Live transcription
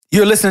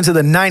You're listening to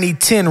the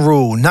 90-10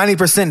 rule.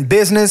 90%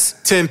 business,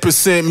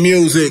 10%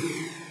 music.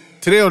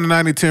 Today on the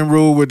 90-10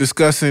 rule, we're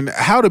discussing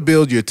how to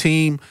build your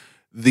team,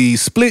 the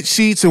split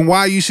sheets and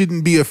why you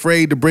shouldn't be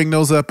afraid to bring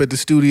those up at the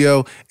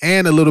studio,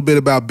 and a little bit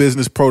about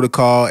business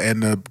protocol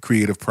and the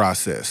creative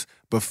process.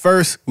 But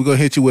first, we're going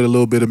to hit you with a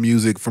little bit of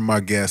music from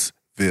our guest,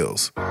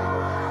 Villz.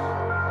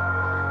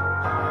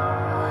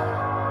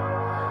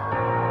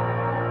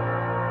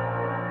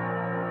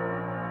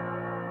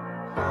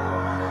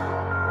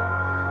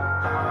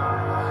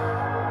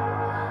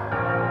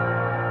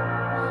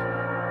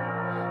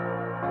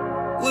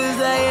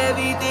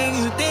 Everything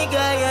you think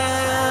I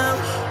am,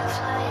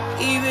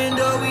 even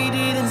though we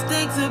didn't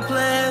stick to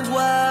plans.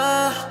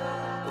 Why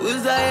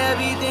was I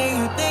everything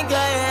you think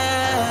I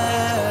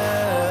am?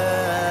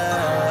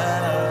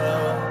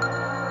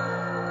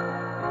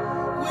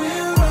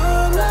 We're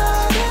all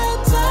out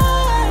of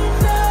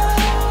time now.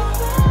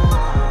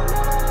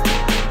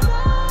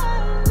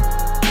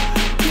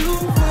 You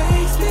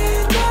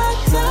wasted my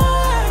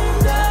time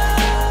now.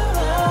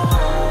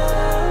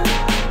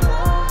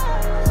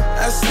 I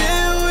still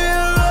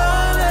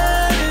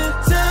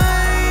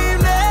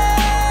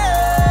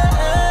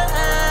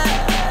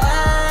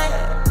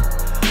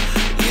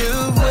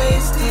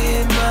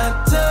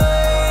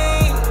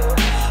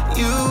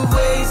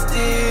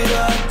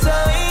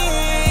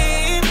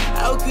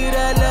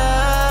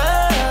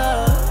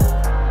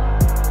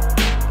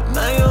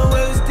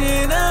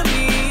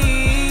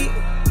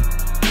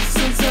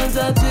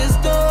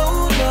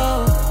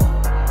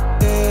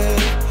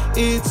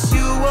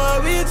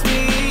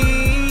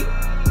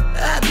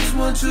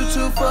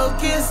to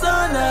focus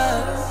on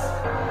us,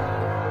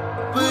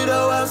 but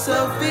oh how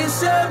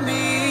selfish of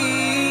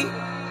me.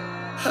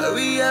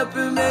 Hurry up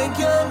and make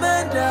your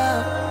mind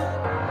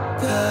up,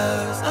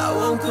 'cause I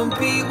won't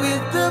compete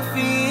with the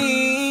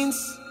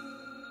fiends.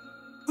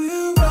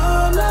 We're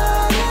all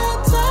out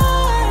of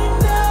time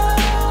now.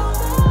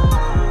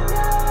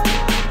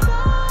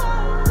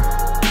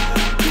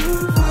 You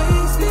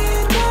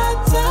wasted my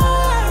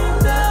time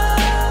now.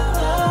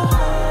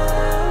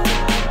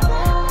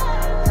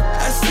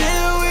 I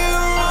said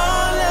we're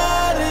all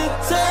out of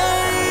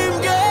time,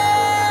 girl.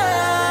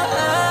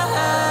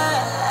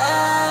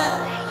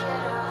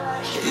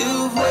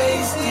 You've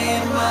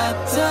wasted my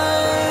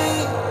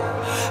time.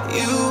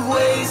 You've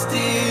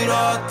wasted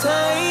our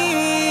time.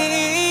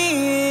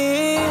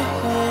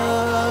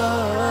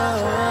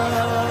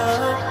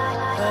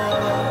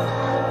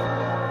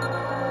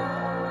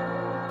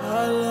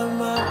 All of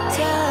my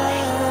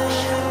time.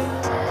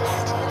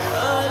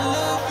 All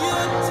of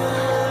your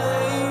time.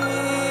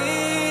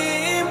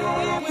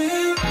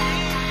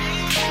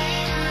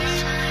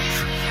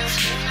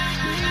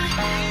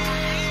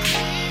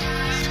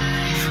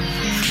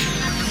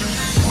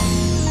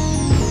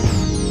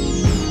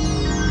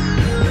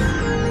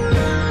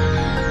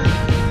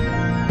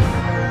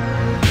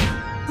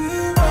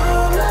 We're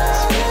all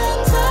out of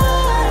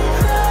time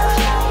now.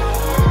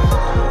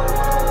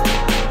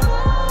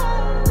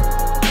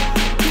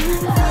 You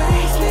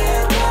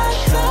wasted my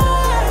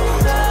time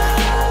now.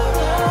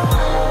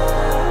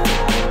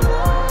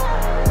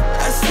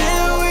 I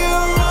said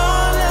we're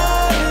all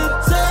out of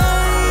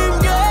time,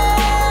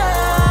 girl.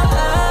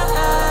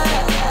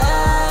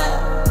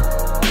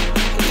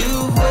 You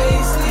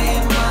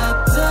wasted my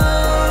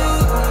time.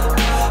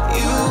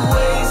 You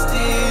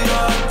wasted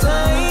our time.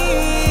 We're all out of time now. You wasted our time.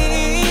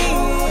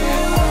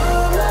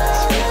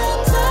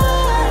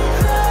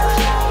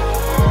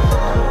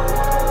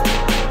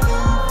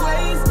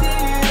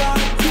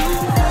 You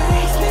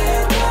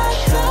wasted my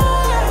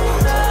time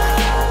now.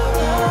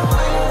 You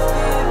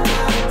wasted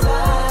my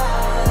time.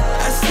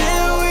 I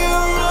said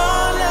we're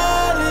all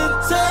out of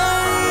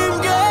time,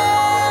 girl.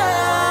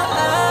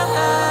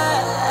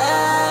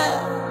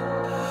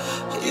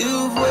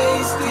 You've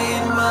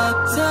wasted my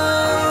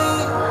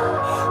time.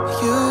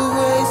 You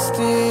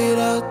wasted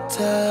our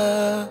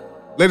time.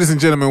 Ladies and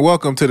gentlemen,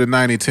 welcome to the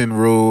 90-10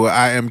 rule.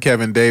 I am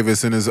Kevin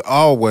Davis, and as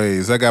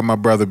always, I got my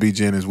brother B.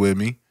 Jennings with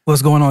me.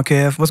 What's going on,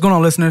 Kev? What's going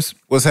on, listeners?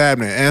 What's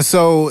happening? And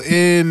so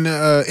in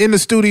the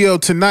studio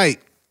tonight,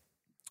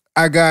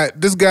 I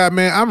got this guy,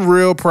 man. I'm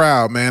real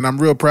proud, man. I'm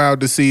real proud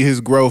to see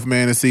his growth,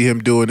 man, and see him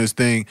doing his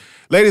thing.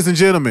 Ladies and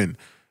gentlemen,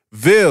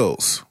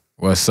 Villz.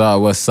 What's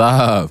up? What's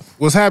up?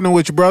 What's happening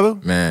with you, brother?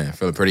 Man,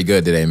 feeling pretty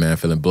good today, man.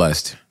 Feeling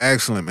blessed.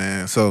 Excellent,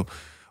 man. So,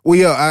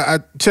 I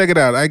check it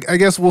out. I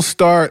guess we'll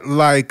start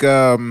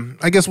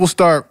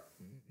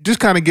just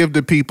kind of give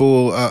the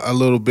people a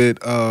little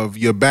bit of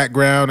your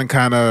background and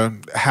kind of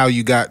how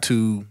you got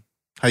to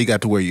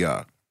where you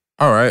are.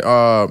 All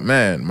right.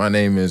 Man, my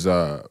name is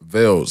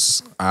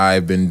Villz.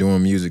 I've been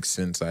doing music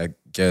since I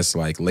guess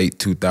like late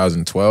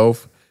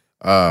 2012.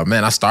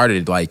 Man, I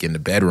started like in the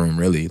bedroom,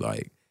 really,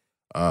 like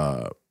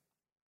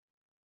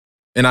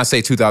and I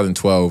say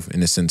 2012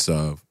 in the sense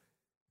of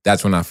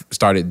that's when I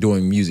started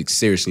doing music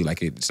seriously,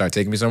 like it started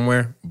taking me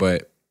somewhere.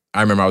 But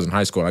I remember I was in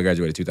high school. I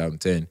graduated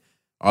 2010.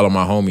 All of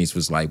my homies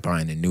was like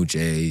buying the new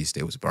J's.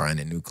 They was buying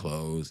the new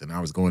clothes. And I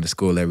was going to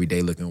school every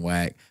day looking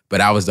whack. But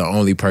I was the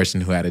only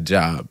person who had a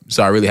job.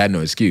 So I really had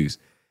no excuse.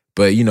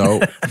 But, you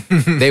know,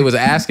 they was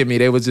asking me,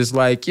 they was just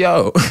like,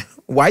 yo,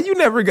 why you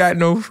never got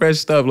no fresh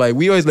stuff? Like,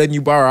 we always letting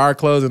you borrow our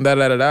clothes and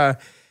da-da-da-da.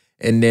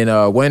 And then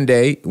one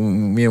day,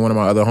 me and one of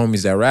my other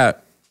homies that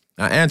rap,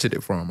 I answered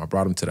it for him. I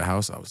brought him to the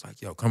house. I was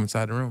like, yo, come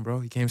inside the room, bro.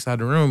 He came inside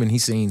the room and he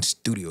seen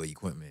studio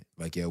equipment.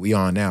 Like, yo, we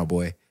on now,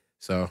 boy.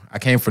 So I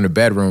came from the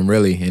bedroom,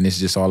 really, and it's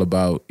just all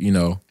about, you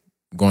know,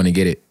 going to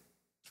get it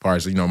as far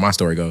as, you know, my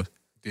story goes.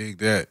 Dig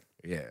that.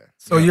 Yeah.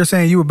 So you're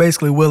saying you were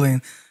basically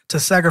willing to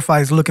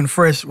sacrifice looking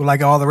fresh with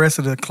like all the rest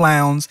of the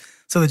clowns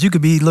so that you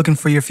could be looking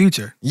for your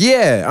future?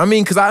 Yeah. I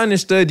mean, because I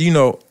understood, you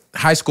know,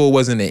 high school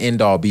wasn't the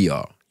end-all,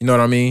 be-all. You know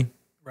what I mean?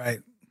 Right.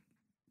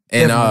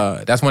 And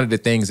that's one of the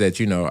things that,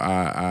 you know,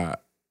 I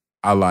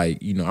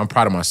like, you know, I'm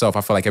proud of myself.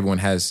 I feel like everyone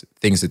has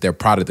things that they're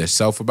proud of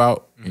themselves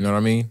about. You know what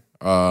I mean?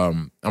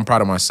 I'm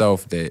proud of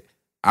myself that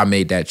I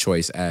made that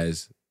choice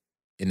as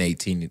an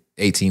 18,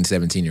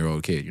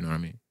 17-year-old kid. You know what I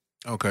mean?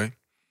 Okay.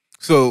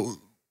 So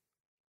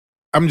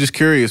I'm just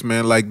curious,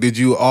 man. Like, did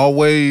you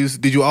always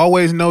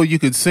know you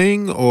could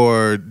sing,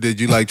 or did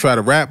you like try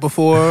to rap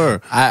before?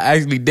 Or? I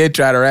actually did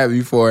try to rap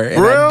before,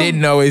 and I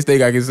didn't always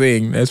think I could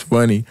sing. That's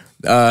funny.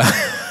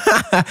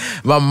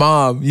 My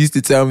mom used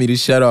to tell me to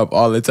shut up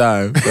all the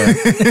time. So.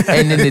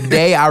 And then the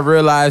day I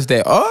realized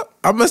that,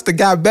 I must have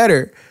got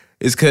better,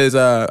 is because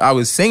I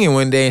was singing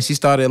one day and she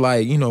started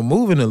like, you know,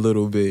 moving a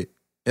little bit.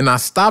 And I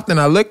stopped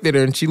and I looked at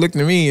her and she looked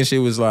at me and she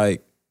was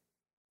like,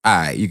 all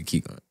right, you can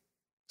keep going.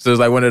 So it's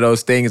like one of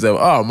those things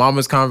of,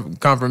 mama's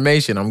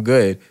confirmation, I'm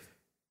good.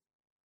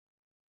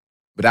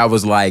 But that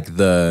was like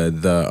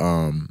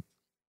the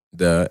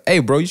hey,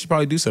 bro, you should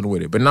probably do something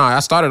with it. But nah, I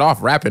started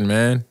off rapping,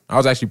 man. I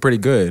was actually pretty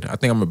good. I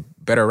think I'm a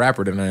better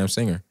rapper than I am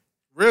singer.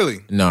 Really?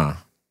 Nah.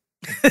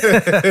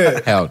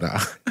 Hell nah.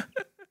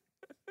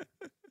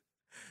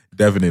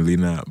 Definitely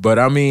not. But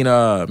I mean,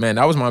 man,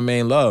 that was my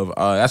main love.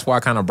 That's why I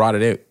kind of brought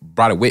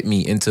it with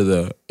me into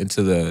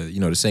the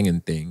you know, the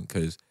singing thing,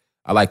 because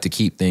I like to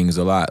keep things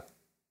a lot.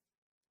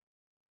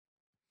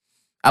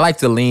 I like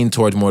to lean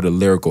towards more the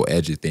lyrical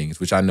edge of things,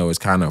 which I know is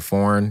kind of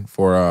foreign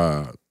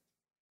for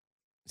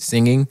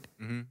singing.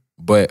 Mm-hmm.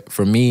 But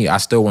for me, I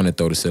still want to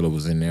throw the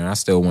syllables in there. I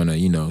still want to,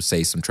 you know,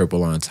 say some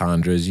triple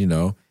entendres, you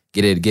know,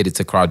 get it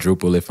to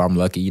quadruple if I'm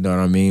lucky, you know what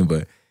I mean?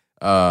 But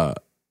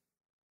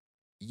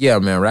yeah,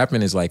 man,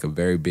 rapping is like a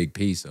very big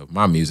piece of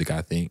my music,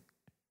 I think.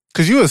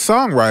 Because you're a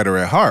songwriter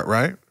at heart,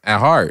 right? At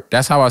heart.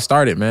 That's how I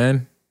started,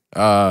 man.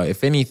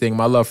 If anything,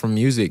 my love for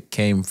music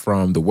came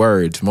from the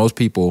words. Most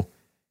people,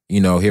 you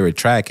know, hear a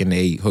track and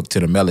they hook to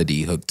the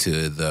melody, hook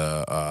to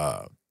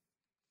the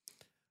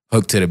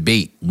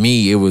beat.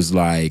 Me, it was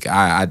like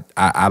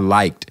I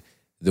liked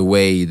the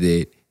way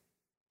that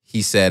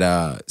he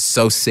said,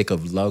 so sick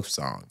of love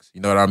songs.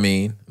 You know what I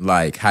mean?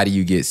 Like, how do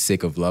you get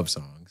sick of love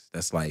songs?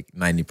 That's like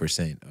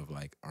 90% of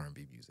like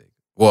R&B music.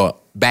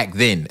 Well, back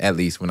then, at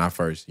least when I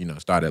first, you know,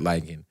 started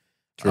liking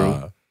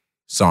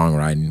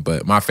songwriting.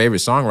 But my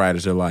favorite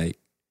songwriters are like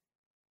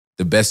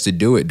the best to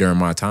do it during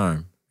my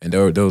time. And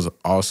those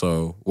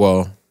also,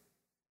 well,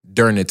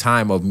 during the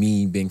time of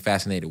me being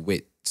fascinated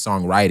with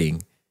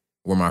songwriting,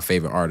 were my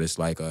favorite artists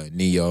like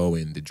Neo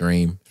and The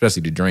Dream,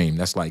 especially The Dream.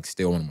 That's like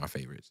still one of my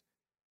favorites.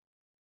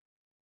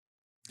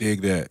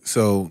 Dig that.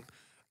 So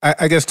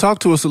I guess talk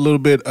to us a little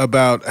bit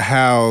about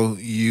how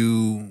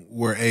you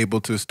were able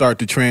to start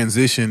to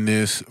transition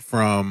this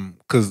from,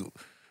 because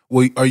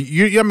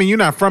you're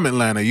not from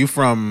Atlanta. You're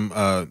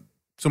from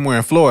somewhere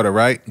in Florida,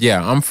 right?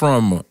 Yeah, I'm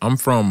from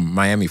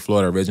Miami,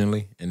 Florida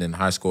originally, and then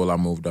high school I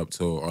moved up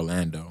to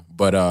Orlando.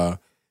 But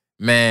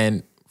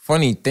man,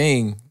 funny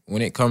thing,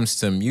 when it comes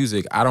to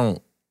music, I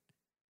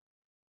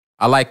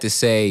like to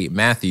say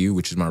Matthew,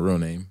 which is my real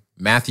name.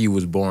 Matthew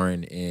was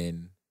born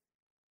in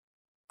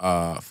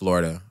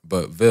Florida,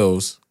 but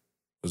Villz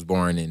was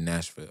born in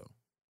Nashville.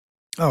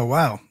 Oh,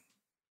 wow.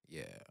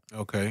 Yeah.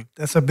 Okay.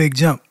 That's a big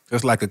jump.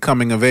 That's like a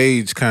coming of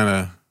age kind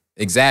of.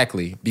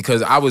 Exactly.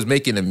 Because I was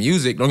making the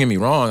music, don't get me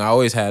wrong, I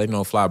always had, you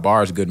know, fly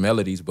bars, good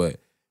melodies, but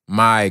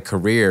my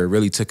career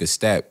really took a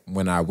step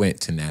when I went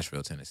to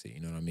Nashville, Tennessee.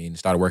 You know what I mean?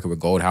 Started working with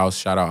Gold House.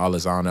 Shout out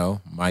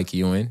Alizano, Mike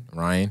Ewan,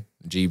 Ryan,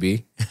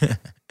 GB.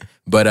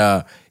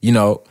 But, you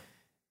know,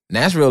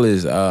 Nashville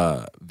is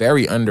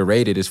very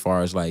underrated as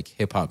far as like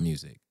hip hop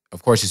music.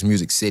 Of course, it's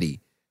Music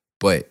City,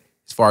 but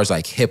as far as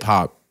like hip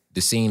hop,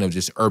 the scene of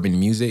just urban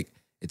music,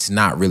 it's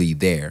not really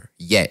there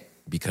yet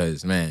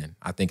because, man,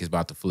 I think it's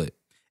about to flip.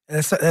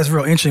 That's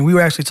real interesting. We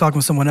were actually talking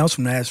with someone else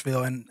from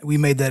Nashville, and we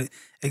made that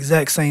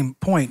exact same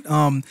point.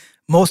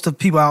 Most of the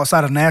people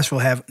outside of Nashville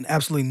have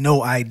absolutely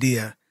no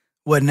idea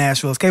what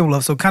Nashville is capable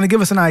of. So kind of give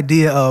us an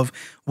idea of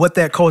what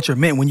that culture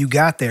meant when you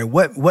got there.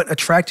 What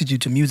attracted you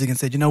to music and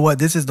said, you know what,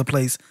 this is the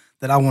place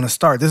that I want to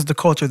start. This is the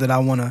culture that I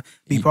want to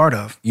be part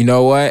of. You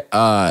know what?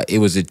 It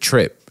was a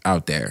trip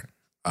out there.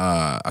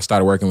 I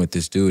started working with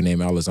this dude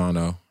named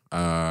Alizano.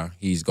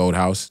 He's Gold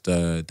House,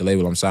 the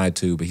label I'm signed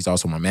to, but he's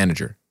also my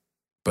manager.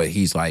 But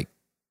he's like,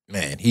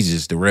 man, he's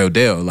just the real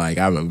deal. Like,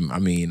 I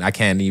mean, I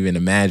can't even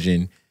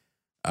imagine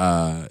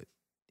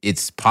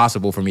it's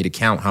possible for me to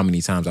count how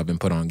many times I've been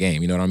put on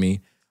game. You know what I mean?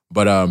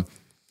 But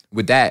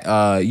with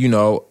that, you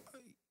know,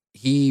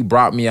 he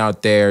brought me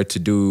out there to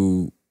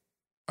do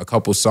a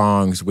couple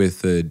songs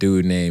with a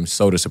dude named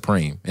Soda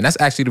Supreme. And that's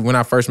actually when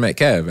I first met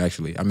Kev,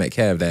 actually. I met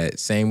Kev that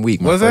same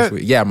week. Was that?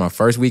 Yeah, my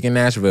first week in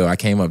Nashville. I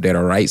came up there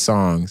to write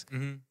songs.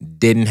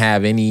 Didn't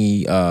have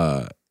any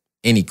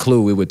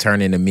clue it would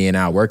turn into me and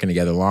Al working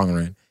together long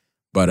run.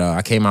 But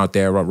I came out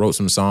there, wrote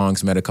some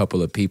songs, met a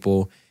couple of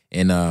people,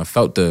 and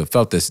felt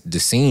the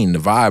scene, the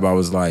vibe. I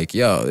was like,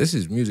 yo, this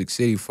is Music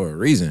City for a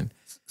reason.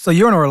 So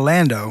you're in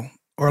Orlando,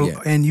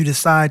 and you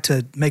decide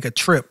to make a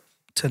trip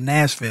to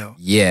Nashville.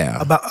 Yeah.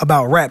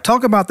 About rap.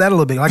 Talk about that a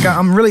little bit. Like,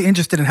 I'm really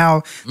interested in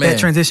how that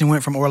transition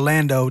went from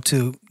Orlando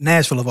to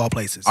Nashville of all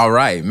places. All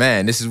right,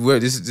 man. This is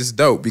weird. This is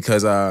dope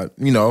because from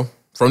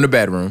the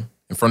bedroom.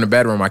 And from the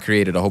bedroom, I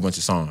created a whole bunch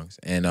of songs.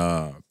 And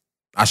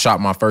I shot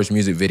my first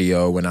music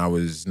video when I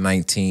was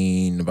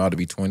 19, about to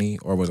be 20,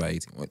 or was I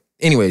 18?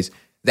 Anyways,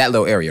 that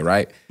little area,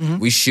 right?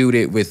 We shoot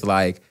it with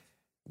like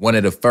one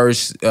of the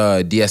first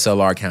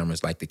DSLR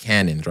cameras, like the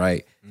Canons,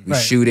 right? We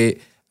shoot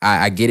it.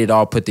 I get it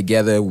all put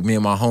together with me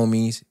and my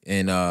homies,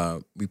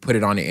 and we put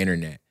it on the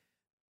internet.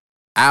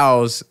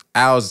 Al's,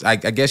 I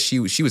guess she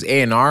was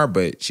A&R,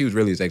 but she was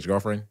really his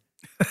ex-girlfriend.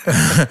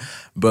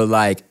 But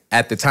like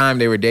at the time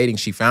they were dating,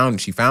 she found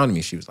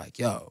me. She was like,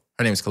 yo,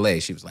 her name's Calais.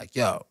 She was like,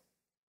 yo,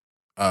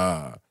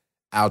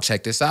 Al,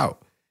 check this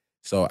out.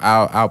 So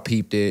Al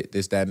peeped it,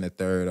 this, that, and the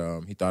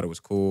third. He thought it was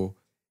cool.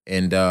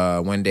 And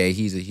one day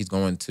he's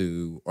going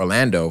to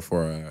Orlando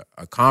for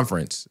a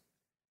conference.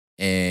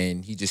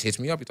 And he just hits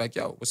me up. He's like,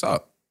 yo, what's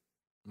up?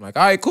 I'm like,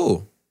 all right,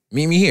 cool.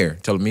 Meet me here.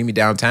 Told him, meet me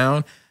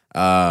downtown.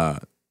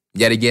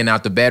 Yet again,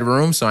 out the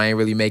bedroom, so I ain't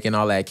really making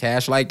all that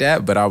cash like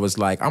that. But I was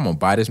like, I'm going to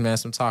buy this man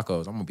some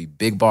tacos. I'm going to be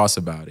big boss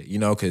about it,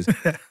 because,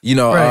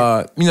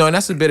 right. And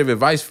that's a bit of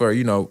advice for,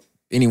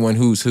 anyone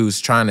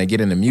who's trying to get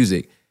into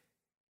music.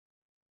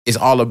 It's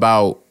all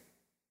about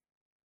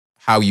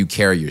how you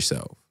carry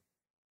yourself.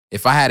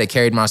 If I had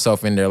carried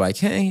myself in there like,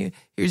 hey,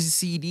 here's a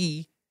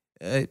CD,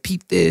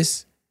 peep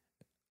this.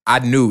 I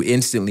knew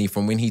instantly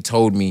from when he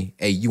told me,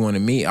 hey, you want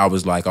to meet? I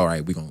was like, all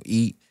right, we're going to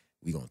eat,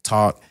 we're going to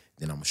talk,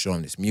 then I'm going to show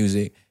him this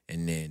music,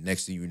 and then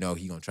next thing you know,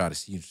 he going to try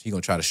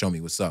to show me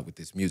what's up with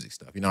this music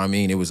stuff. You know what I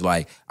mean? It was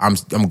like, I'm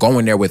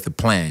going there with a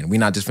plan. We're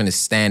not just going to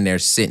stand there,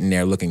 sitting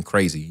there looking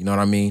crazy. You know what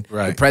I mean?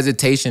 Right. The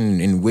presentation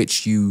in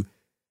which the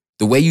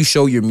way you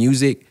show your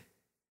music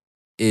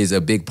is a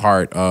big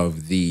part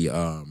of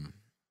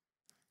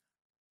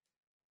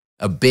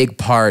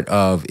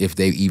if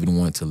they even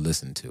want to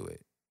listen to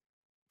it.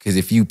 Because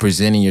if you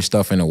presenting your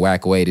stuff in a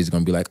whack way, it's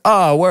going to be like,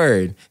 oh,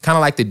 word. Kind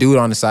of like the dude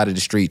on the side of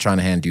the street trying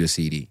to hand you a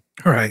CD.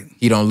 Right.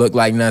 He don't look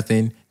like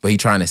nothing, but he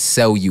trying to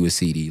sell you a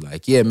CD.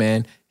 Like, yeah,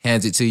 man,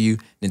 hands it to you,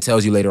 then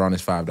tells you later on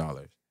it's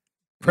 $5.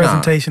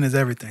 Presentation is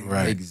everything.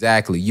 Right.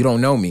 Exactly. You don't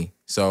know me.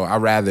 So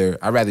I'd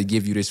rather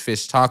give you this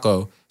fish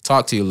taco,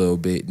 talk to you a little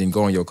bit, than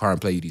go in your car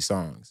and play you these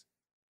songs.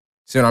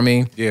 See what I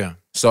mean? Yeah.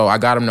 So I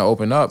got him to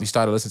open up. He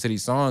started listening to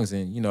these songs,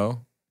 and,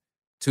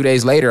 2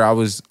 days later, I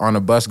was on a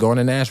bus going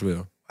to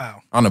Nashville.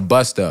 Wow. On a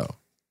bus, though.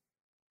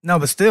 No,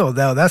 but still,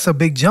 though, that's a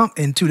big jump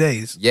in 2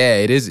 days. Yeah,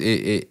 it is.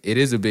 It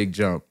is a big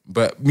jump.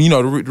 But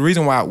the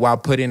reason why I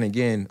put in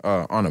again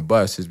on a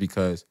bus is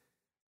because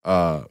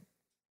 2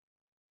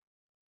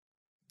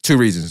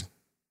 reasons.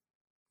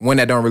 One,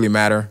 that don't really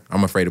matter.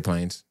 I'm afraid of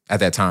planes at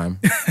that time.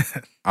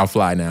 I'll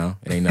fly now.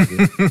 It ain't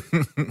nothing.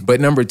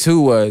 But number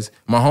 2 was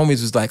my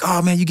homies was like,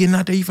 oh man, you getting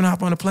out there? You finna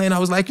hop on a plane? I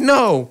was like,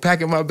 no.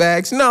 Packing my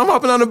bags. No, I'm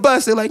hopping on the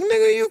bus. They're like,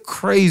 nigga, you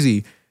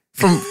crazy.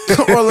 From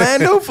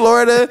Orlando,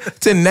 Florida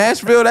to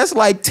Nashville, that's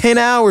like 10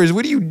 hours.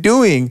 What are you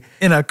doing?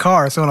 In a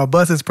car. So on a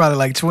bus, it's probably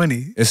like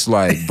 20. It's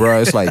like,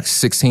 bro, it's like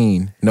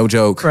 16. No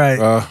joke.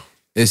 Right.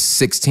 It's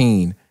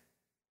 16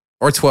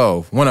 or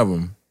 12. One of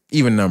them.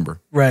 Even number.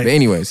 Right. But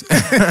anyways.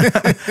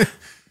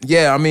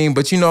 Yeah, I mean,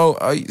 but say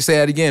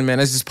that again, man.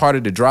 That's just part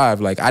of the drive.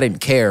 Like, I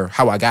didn't care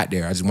how I got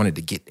there. I just wanted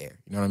to get there.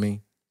 You know what I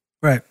mean?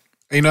 Right.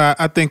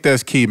 I think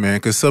that's key, man,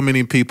 because so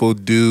many people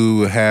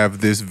do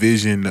have this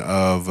vision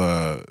of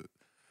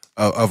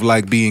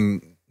like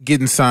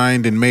getting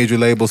signed in major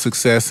label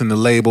success, and the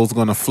label's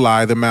going to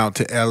fly them out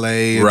to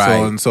LA and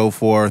so on and so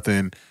forth.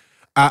 And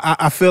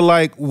I feel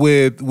like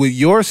with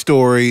your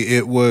story,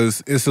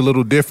 it's a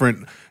little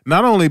different,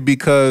 not only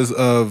because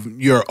of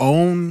your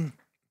own,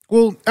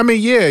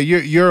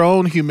 your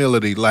own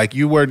humility. Like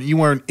you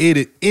weren't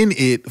in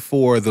it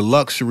for the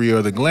luxury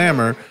or the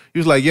glamour. You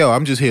was like, yo,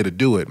 I'm just here to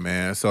do it,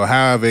 man. So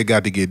however it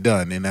got to get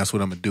done, and that's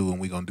what I'm gonna do, and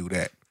we're gonna do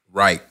that.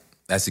 Right.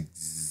 That's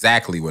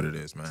exactly what it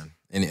is, man.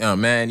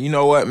 And man, you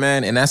know what,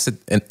 man? And that's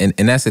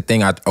the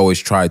thing I always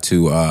try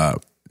to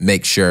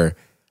make sure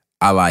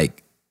I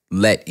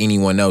let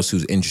anyone else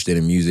who's interested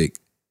in music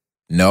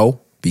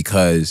know,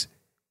 because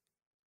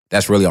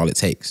that's really all it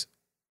takes.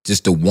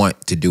 Just to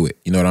want to do it.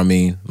 You know what I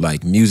mean?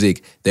 Like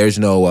music, there's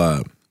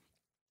no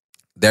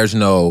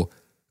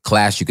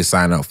class you can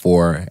sign up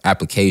for,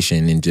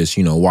 application, and just,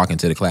 walk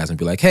into the class and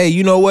be like, hey,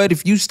 you know what?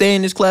 If you stay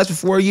in this class for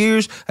 4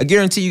 years, I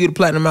guarantee you get a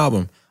platinum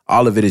album.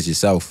 All of it is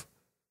yourself.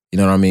 You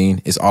know what I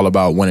mean? It's all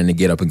about wanting to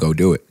get up and go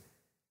do it.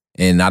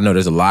 And I know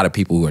there's a lot of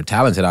people who are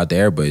talented out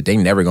there, but they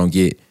never gonna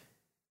get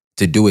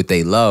to do what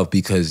they love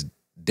because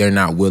they're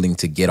not willing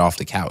to get off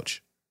the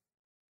couch.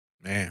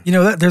 Man. You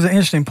know, there's an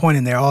interesting point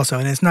in there also,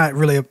 and it's not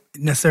really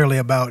necessarily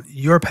about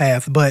your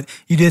path, but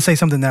you did say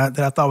something that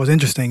I thought was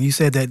interesting. You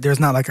said that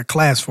there's not like a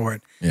class for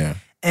it. Yeah.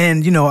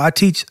 And, you know, I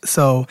teach,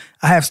 so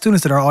I have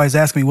students that are always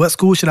asking me, what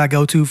school should I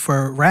go to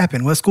for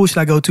rapping? What school should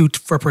I go to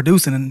for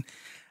producing? And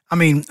I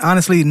mean,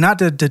 honestly, not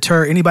to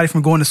deter anybody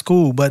from going to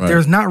school, but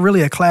there's not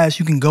really a class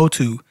you can go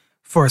to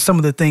for some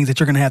of the things that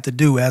you're going to have to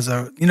do as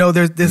a, you know,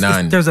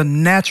 there's a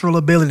natural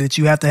ability that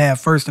you have to have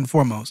first and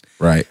foremost.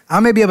 Right. I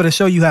may be able to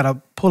show you how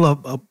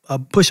to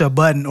push a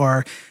button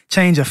or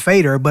change a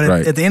fader,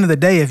 but at the end of the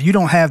day, if you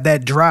don't have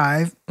that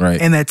drive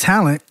and that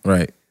talent,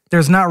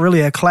 there's not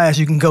really a class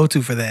you can go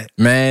to for that.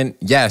 Man,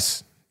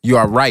 yes, you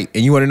are right.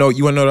 And you want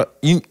to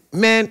know,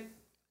 man,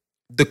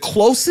 the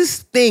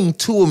closest thing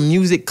to a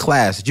music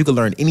class that you can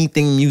learn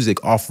anything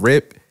music off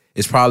rip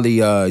is probably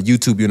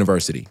YouTube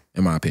University,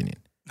 in my opinion.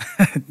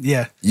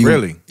 Yeah.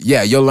 Really?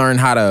 Yeah, you'll learn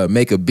how to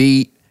make a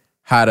beat,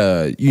 how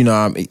to, you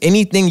know,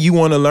 anything you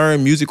want to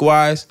learn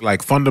music-wise.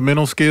 Like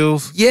fundamental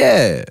skills?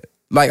 Yeah.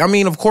 Like, I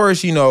mean, of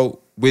course, you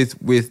know,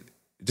 with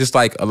just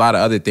like a lot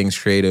of other things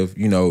creative,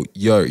 you know,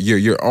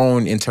 your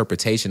own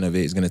interpretation of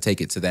it is going to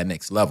take it to that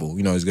next level.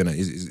 You know, it's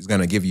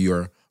going to give you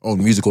your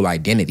own musical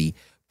identity.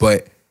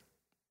 But,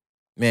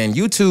 man,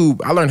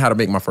 YouTube, I learned how to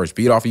make my first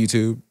beat off of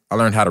YouTube. I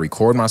learned how to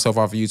record myself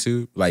off of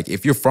YouTube. Like,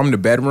 if you're from the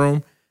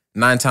bedroom,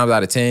 9 times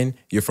out of 10,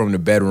 you're from the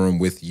bedroom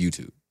with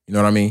YouTube. You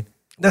know what I mean?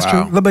 That's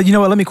true. But you know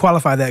what? Let me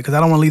qualify that because I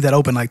don't want to leave that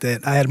open like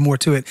that. I had more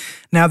to it.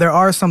 Now, there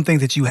are some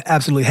things that you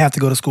absolutely have to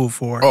go to school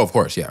for. Oh, of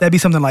course, yeah. That'd be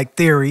something like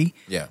theory.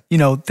 Yeah. You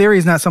know, theory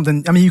is not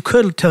something, I mean, you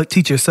could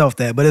teach yourself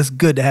that, but it's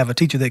good to have a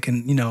teacher that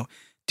can, you know,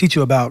 teach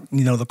you about,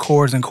 you know, the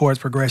chords and chords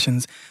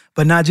progressions.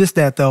 But not just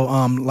that, though,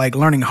 like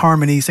learning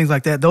harmonies, things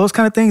like that. Those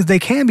kind of things, they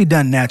can be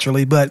done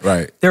naturally, but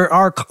there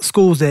are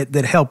schools that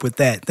help with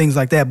that, things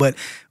like that. But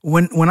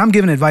when I'm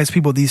giving advice to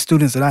people, these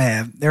students that I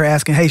have, they're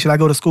asking, hey, should I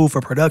go to school for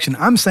production?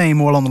 I'm saying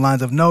more along the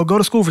lines of, no, go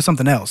to school for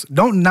something else.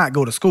 Don't not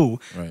go to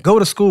school. Go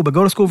to school, but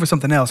go to school for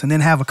something else, and then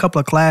have a couple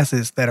of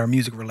classes that are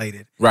music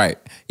related. Right.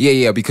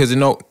 Yeah, because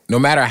no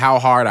matter how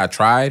hard I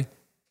tried,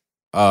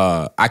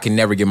 I can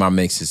never get my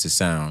mixes to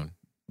sound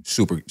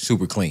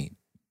super clean.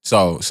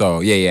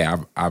 So yeah,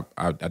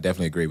 I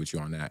definitely agree with you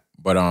on that.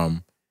 But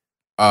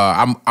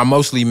I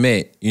mostly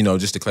meant, you know,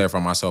 just to clarify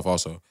myself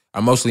also, I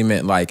mostly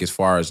meant like as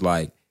far as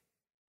like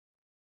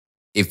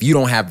if you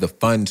don't have the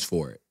funds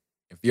for it,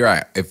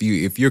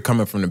 if you're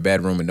coming from the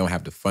bedroom and don't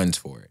have the funds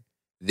for it,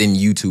 then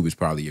YouTube is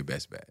probably your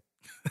best bet.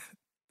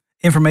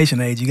 Information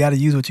age, you got to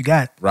use what you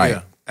got. Right.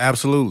 Yeah,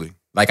 absolutely.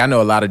 Like I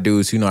know a lot of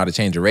dudes who know how to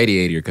change a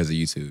radiator because of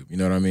YouTube. You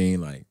know what I mean?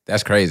 Like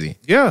that's crazy.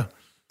 Yeah.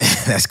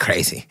 That's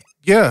crazy.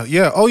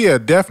 Yeah. Oh yeah,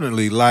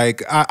 definitely.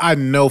 Like I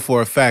know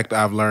for a fact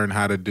I've learned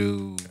how to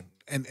do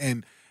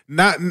and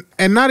not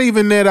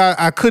even that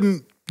I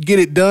couldn't get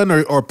it done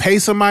or pay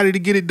somebody to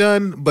get it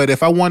done, but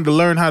if I wanted to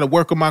learn how to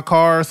work on my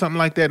car or something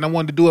like that and I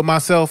wanted to do it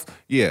myself,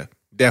 yeah,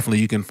 definitely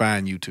you can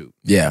find YouTube.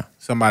 Yeah.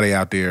 Somebody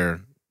out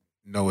there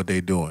know what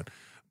they're doing.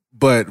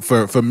 But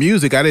for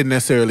music, I didn't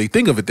necessarily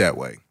think of it that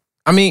way.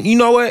 I mean, you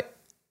know what?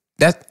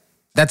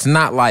 That's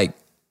not like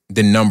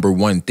the number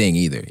one thing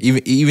either.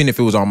 Even if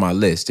it was on my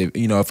list, if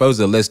it was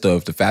a list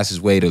of the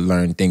fastest way to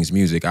learn things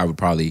music, I would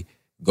probably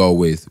go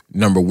with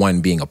number one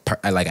being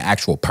like an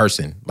actual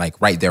person, like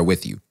right there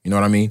with you. You know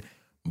what I mean?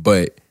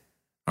 But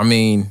I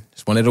mean,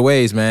 it's one of the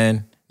ways,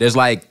 man. There's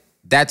like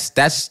that's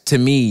to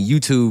me,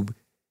 YouTube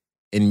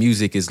and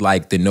music is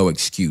like the no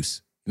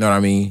excuse. You know what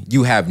I mean?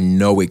 You have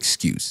no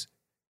excuse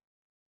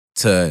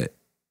to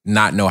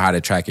not know how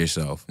to track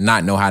yourself,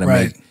 not know how to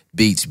make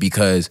beats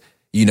because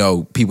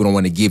people don't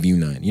want to give you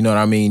none. You know what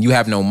I mean? You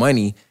have no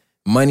money.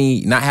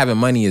 Not having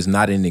money is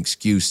not an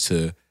excuse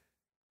to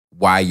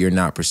why you're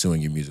not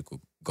pursuing your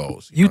musical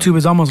goals. YouTube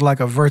is almost like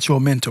a virtual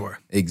mentor.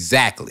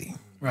 Exactly.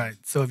 Right.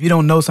 So if you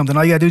don't know something,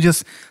 all you got to do is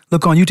just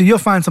look on YouTube. You'll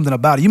find something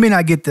about it. You may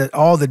not get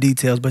all the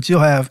details, but you'll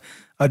have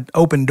an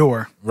open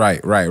door.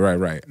 Right.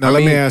 Now,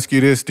 let me ask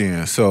you this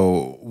then.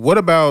 So what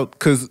about,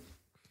 because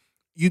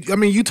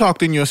you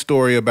talked in your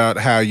story about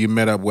how you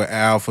met up with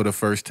Al for the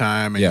first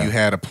time and you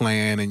had a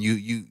plan and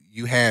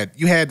you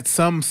had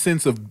some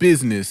sense of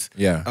business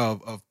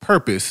of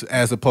purpose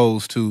as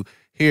opposed to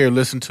here,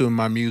 listen to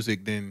my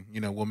music, then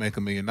we'll make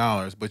 $1 million.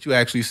 But you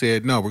actually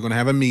said, no, we're going to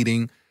have a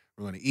meeting,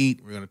 we're going to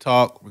eat, we're going to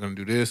talk, we're going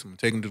to do this, I'm going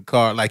to take them to the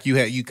car. Like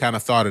you kind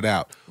of thought it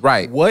out.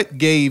 Right. What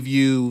gave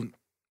you,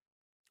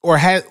 or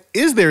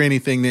is there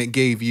anything that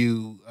gave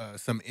you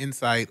some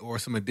insight or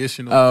some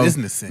additional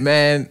business sense?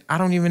 Man, I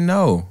don't even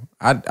know.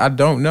 I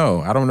don't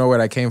know. I don't know where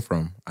that came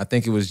from. I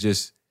think it was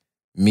just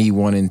me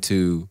wanting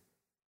to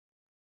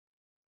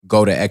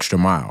go the extra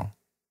mile.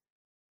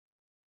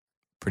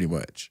 Pretty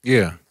much.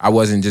 Yeah. I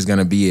wasn't just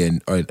gonna be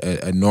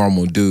a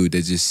normal dude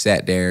that just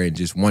sat there and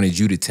just wanted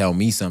you to tell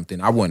me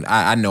something.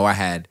 I know I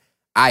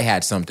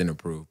had something to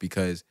prove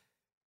because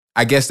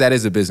I guess that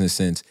is a business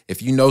sense.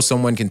 If you know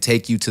someone can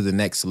take you to the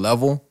next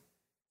level,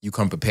 you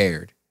come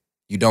prepared.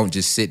 You don't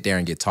just sit there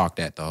and get talked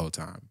at the whole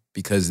time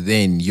because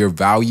then your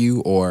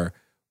value or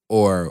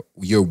or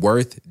your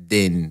worth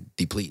then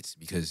depletes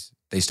because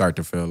they start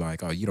to feel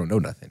like, oh, you don't know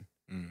nothing.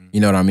 Mm-hmm.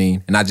 You know what I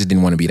mean? And I just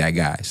didn't want to be that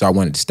guy. So I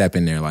wanted to step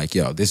in there like,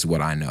 yo, this is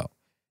what I know.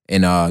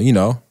 And,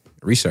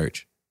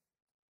 research.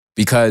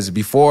 Because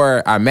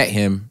before I met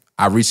him,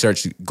 I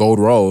researched Gold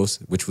Rose,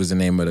 which was the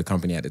name of the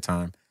company at the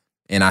time.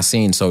 And I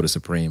seen Soda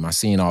Supreme. I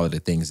seen all of the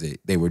things that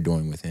they were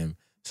doing with him.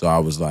 So I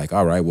was like,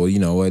 all right, well, you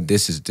know what?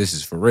 This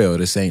is for real.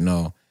 This ain't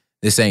no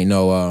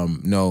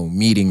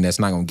meeting that's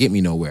not gonna get me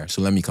nowhere.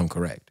 So let me come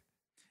correct.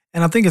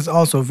 And I think it's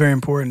also very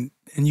important,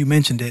 and you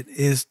mentioned it,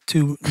 is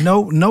to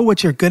know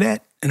what you're good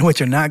at and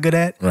what you're not good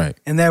at. Right.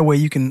 And that way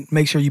you can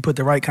make sure you put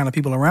the right kind of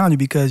people around you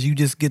because you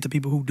just get the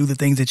people who do the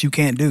things that you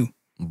can't do.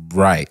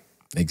 Right.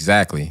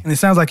 Exactly. And it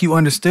sounds like you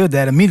understood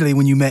that immediately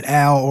when you met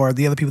Al or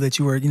the other people that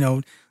you were,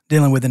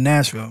 dealing with in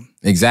Nashville.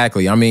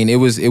 Exactly. I mean, it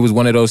was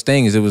one of those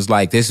things. It was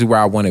like, this is where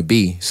I want to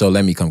be, so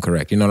let me come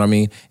correct. You know what I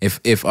mean? If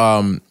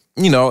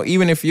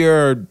even if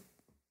you're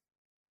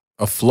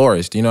a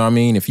florist, you know what I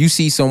mean? If you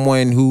see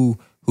someone who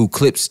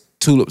clips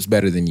tulips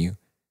better than you,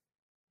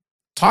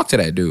 talk to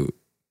that dude.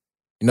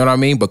 You know what I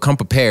mean? But come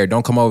prepared.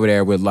 Don't come over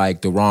there with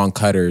like the wrong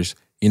cutters,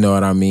 you know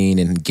what I mean,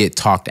 and get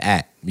talked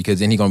at.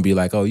 Because then he gonna be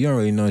like, oh, you don't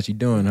really know what you're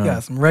doing, huh? You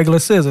got some regular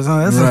scissors,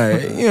 huh?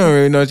 Right. You don't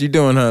really know what you're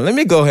doing, huh? Let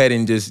me go ahead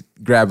and just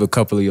grab a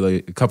couple of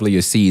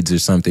your seeds or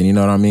something, you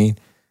know what I mean?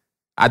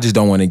 I just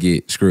don't want to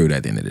get screwed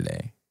at the end of the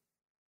day.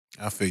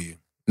 I feel you.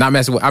 Not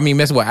messing with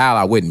Al,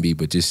 I wouldn't be,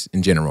 but just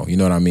in general, you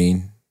know what I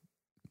mean?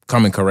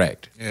 Coming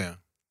correct. Yeah.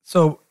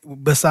 So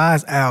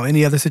besides Al,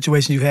 any other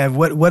situations you have?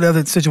 What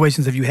other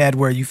situations have you had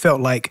where you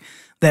felt like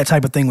that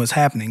type of thing was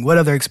happening? What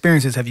other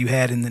experiences have you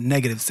had in the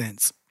negative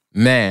sense?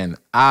 Man,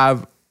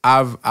 I've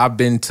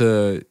been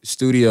to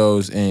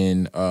studios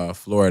in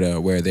Florida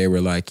where they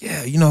were like,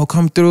 yeah,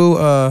 come through.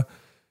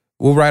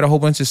 We'll write a whole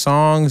bunch of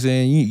songs,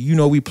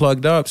 and we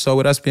plugged up. So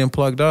with us being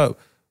plugged up,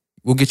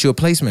 we'll get you a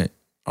placement.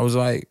 I was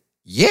like,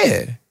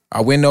 yeah.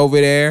 I went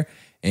over there,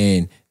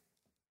 and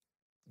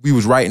we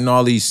was writing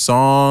all these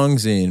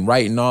songs and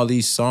getting all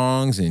these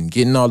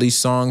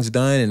songs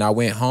done. And I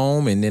went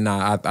home, and then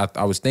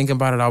I was thinking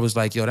about it. I was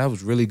like, yo, that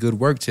was really good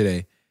work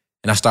today.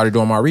 And I started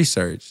doing my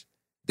research.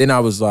 Then I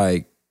was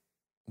like,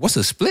 what's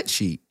a split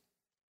sheet?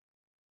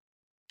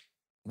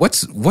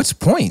 What's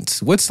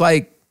points? What's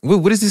like,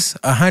 what is this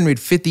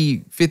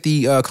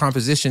 150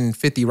 composition,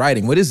 50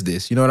 writing? What is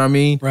this? You know what I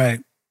mean? Right.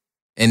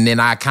 And then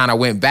I kind of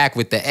went back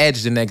with the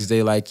edge the next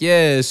day, like,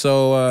 yeah,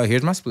 so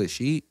here's my split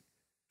sheet.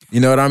 You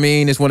know what I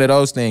mean? It's one of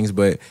those things,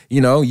 but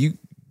you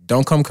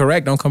don't come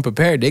correct, don't come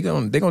prepared. They're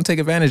gonna take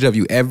advantage of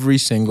you every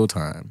single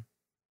time.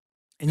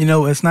 And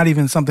it's not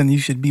even something you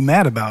should be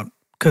mad about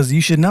because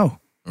you should know.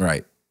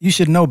 Right. You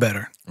should know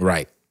better.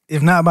 Right.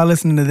 If not by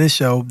listening to this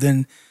show,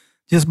 then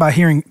just by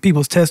hearing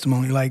people's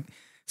testimony. Like,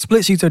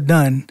 split sheets are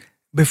done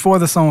before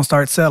the song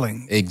starts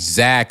selling.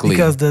 Exactly.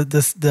 Because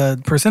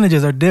the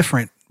percentages are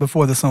different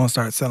before the song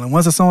starts selling.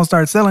 Once the song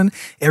starts selling,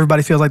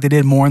 everybody feels like they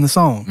did more in the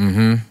song.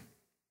 Mm-hmm.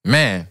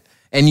 Man.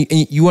 And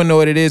you want to know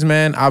what it is,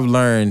 man? I've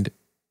learned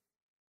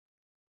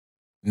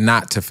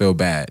not to feel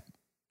bad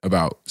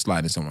about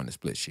sliding someone a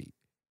split sheet.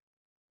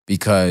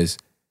 Because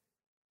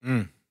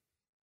a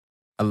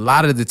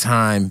lot of the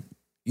time,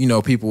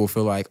 people will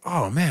feel like,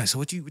 oh man, so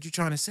what you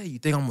trying to say? You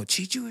think I'm gonna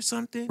cheat you or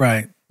something?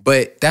 Right.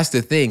 But that's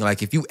the thing.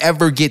 Like, if you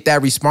ever get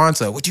that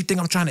response of, what you think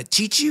I'm trying to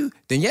teach you?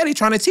 Then yeah, they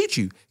trying to teach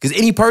you. Because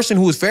any person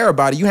who is fair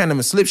about it, you hand them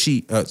a split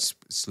sheet,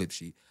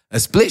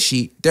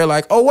 they're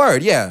like, oh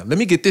word, yeah, let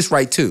me get this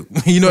right too.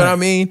 You know what I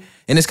mean?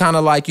 And it's kind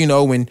of like,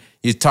 when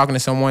you're talking to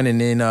someone and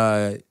then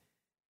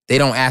they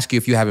don't ask you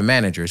if you have a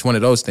manager. It's one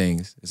of those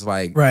things. It's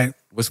like, right.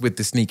 What's with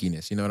the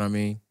sneakiness? You know what I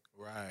mean?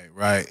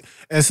 Right.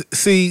 And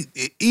see,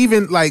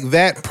 even like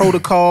that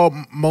protocol,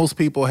 most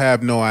people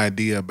have no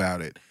idea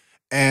about it.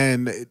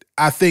 And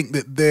I think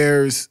that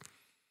there's,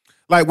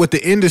 like with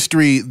the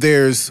industry,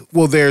 there's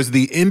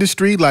the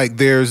industry, like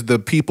there's the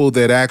people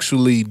that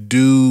actually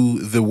do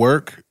the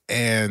work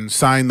and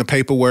sign the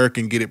paperwork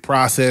and get it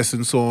processed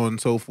and so on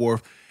and so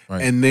forth.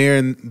 Right. And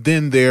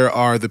then there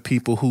are the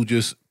people who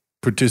just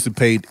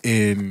participate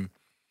in,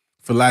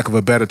 for lack of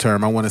a better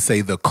term, I want to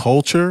say the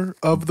culture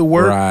of the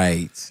work.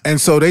 Right.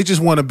 And so they just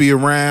want to be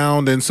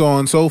around and so on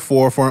and so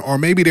forth. Or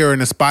maybe they're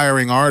an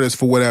aspiring artist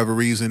for whatever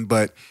reason.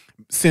 But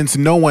since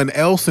no one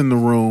else in the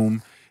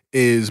room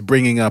is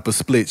bringing up a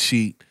split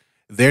sheet,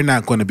 they're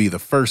not going to be the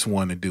first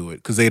one to do it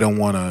because they don't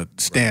want to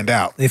stand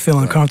out. They feel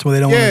uncomfortable.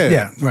 They don't want to.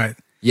 Yeah, right.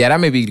 Yeah, that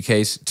may be the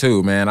case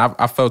too, man.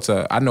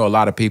 I know a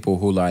lot of people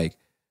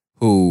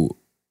who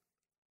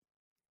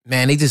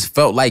man, they just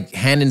felt like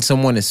handing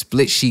someone a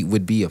split sheet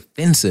would be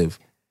offensive.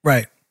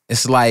 Right.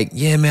 It's like,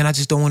 yeah, man, I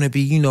just don't want to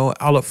be,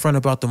 all up front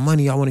about the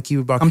money. I want to keep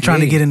it about I'm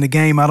trying to get in the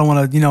game. I don't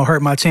want to,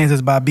 hurt my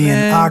chances by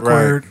being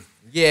awkward. Right.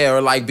 Yeah,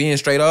 or like being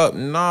straight up.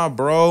 Nah,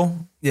 bro.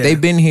 Yeah.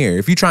 They've been here.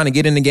 If you're trying to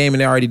get in the game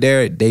and they're already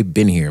there, they've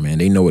been here, man.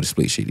 They know what a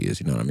split sheet is.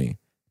 You know what I mean?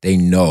 They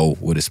know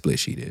what a split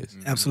sheet is.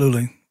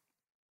 Absolutely.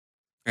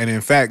 And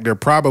in fact, they're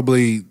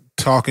probably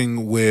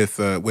talking with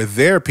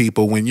their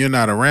people when you're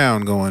not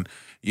around going,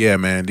 Yeah,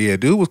 man. Yeah,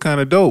 dude was kind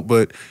of dope,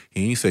 but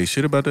he ain't say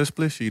shit about that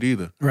split sheet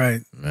either.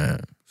 Right.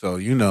 Man, So,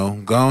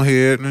 go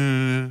ahead.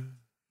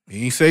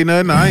 He ain't say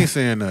nothing. I ain't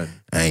saying nothing.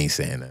 I ain't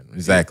saying that.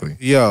 Exactly.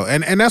 Yo,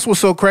 and that's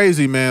what's so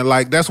crazy, man.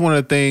 Like, that's one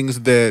of the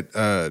things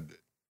that,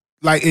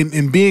 like,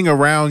 in being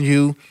around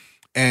you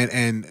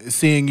and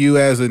seeing you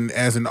as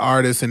an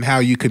artist and how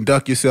you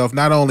conduct yourself,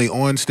 not only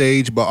on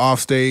stage but off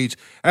stage,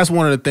 that's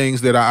one of the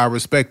things that I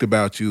respect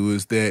about you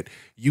is that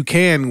you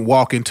can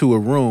walk into a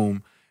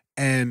room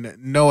and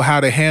know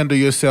how to handle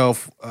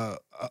yourself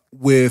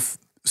with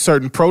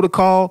certain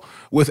protocol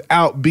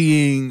without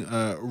being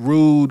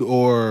rude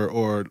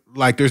or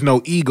like there's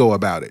no ego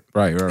about it.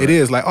 Right. It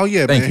is like, oh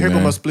yeah, Thank man, you, here go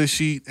man. my split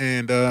sheet,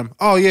 and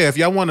oh yeah, if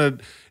y'all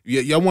wanted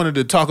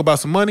to talk about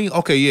some money,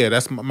 okay, yeah,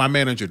 that's my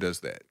manager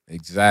does that.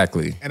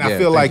 Exactly. And I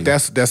feel like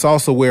that's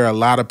also where a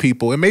lot of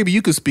people, and maybe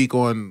you could speak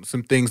on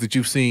some things that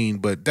you've seen,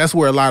 but that's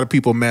where a lot of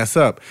people mess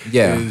up.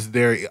 Yeah. Is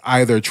they're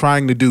either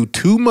trying to do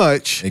too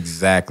much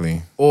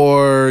Exactly.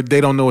 or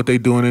they don't know what they're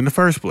doing in the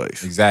first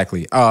place.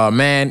 Exactly.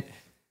 Man,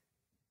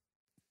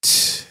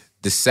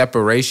 the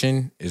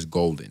separation is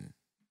golden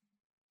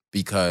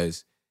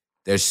because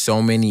there's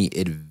so many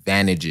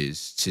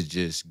advantages to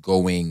just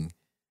going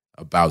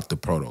about the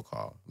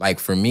protocol. Like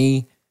for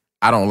me,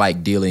 I don't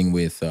like dealing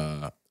with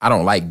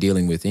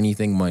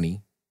anything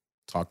money.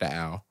 Talk to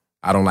Al.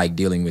 I don't like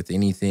dealing with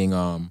anything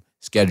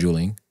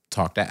scheduling.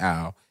 Talk to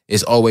Al.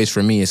 It's always,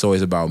 for me, it's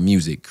always about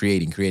music,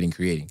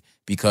 creating.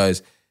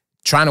 Because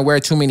trying to wear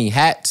too many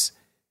hats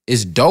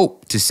is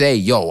dope to say,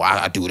 yo,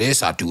 I do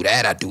this, I do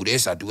that, I do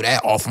this, I do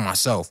that, all for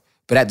myself.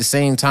 But at the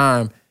same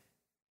time,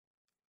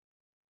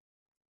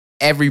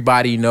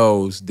 everybody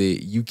knows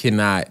that you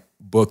cannot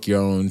book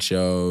your own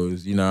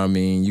shows. You know what I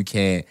mean? You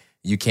can't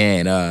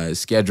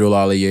schedule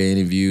all of your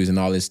interviews and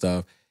all this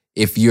stuff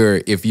if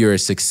you're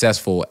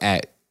successful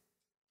at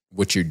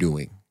what you're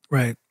doing.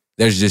 Right.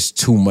 There's just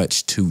too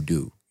much to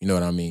do. You know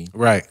what I mean?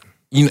 Right.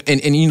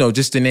 And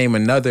just to name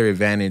another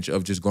advantage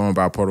of just going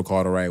about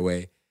protocol the right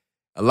way,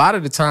 a lot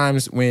of the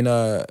times when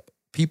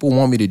people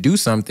want me to do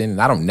something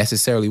and I don't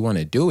necessarily want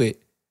to do it,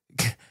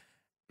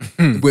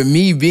 with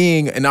me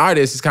being an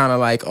artist, it's kind of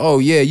like, oh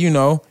yeah,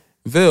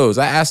 Villz,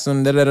 I asked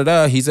him,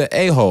 he's an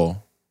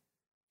a-hole.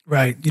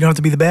 Right. You don't have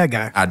to be the bad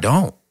guy. I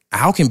don't.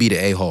 Al can be the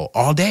a-hole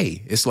all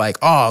day. It's like,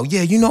 oh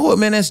yeah, you know what,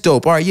 man, that's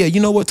dope. All right, yeah, you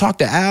know what, talk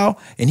to Al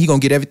and he gonna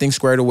get everything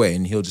squared away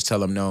and he'll just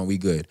tell him, no, we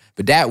good.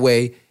 But that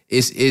way,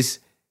 it's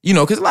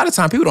because a lot of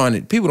times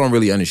people don't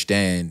really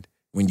understand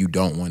when you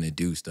don't want to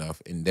do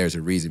stuff and there's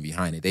a reason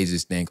behind it. They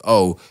just think,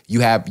 oh,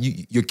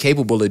 you're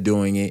capable of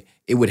doing it.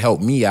 It would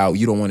help me out.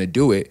 You don't want to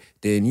do it.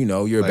 Then,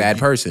 you're a bad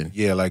person.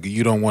 Yeah, like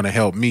you don't want to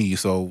help me,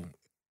 so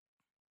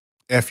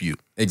F you.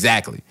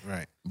 Exactly.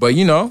 Right. But,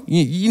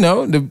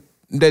 the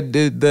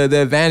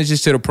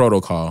advantages to the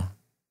protocol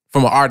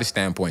from an artist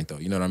standpoint, though.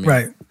 You know what I mean?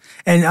 Right.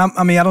 And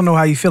I don't know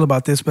how you feel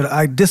about this, but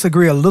I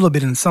disagree a little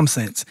bit in some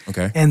sense.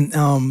 Okay.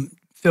 And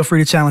feel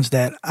free to challenge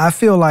that. I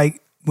feel like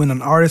when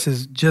an artist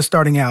is just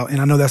starting out, and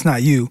I know that's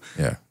not you,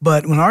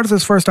 but when an artist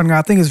is first starting out,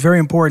 I think it's very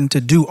important to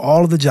do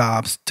all of the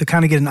jobs to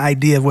kind of get an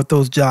idea of what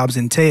those jobs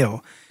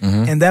entail.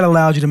 Mm-hmm. And that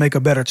allows you to make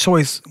a better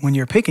choice when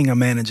you're picking a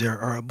manager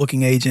or a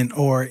booking agent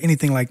or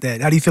anything like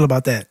that. How do you feel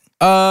about that?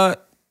 I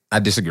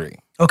disagree.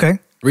 Okay.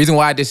 The reason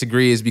why I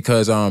disagree is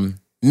because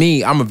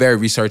me, I'm a very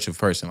researchive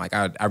person. Like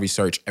I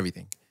research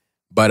everything.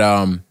 But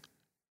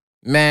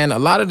man, a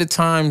lot of the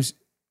times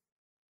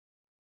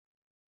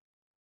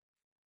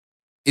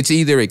it's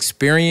either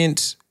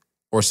experience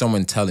or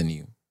someone telling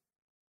you.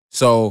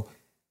 So,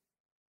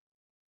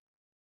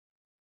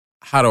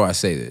 how do I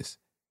say this?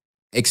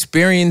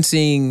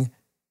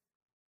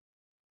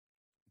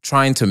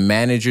 Trying to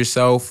manage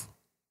yourself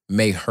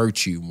may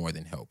hurt you more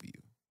than help you.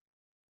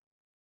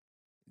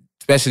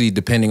 Especially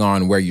depending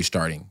on where you're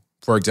starting.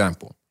 For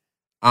example,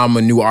 I'm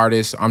a new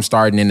artist. I'm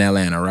starting in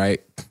Atlanta,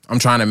 right? I'm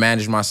trying to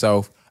manage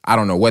myself. I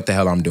don't know what the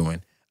hell I'm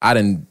doing. I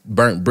done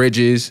burnt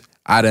bridges.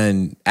 I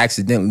done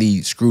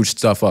accidentally screwed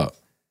stuff up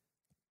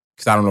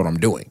because I don't know what I'm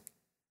doing.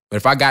 But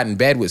if I got in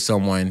bed with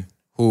someone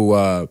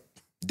who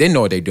didn't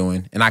know what they're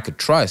doing and I could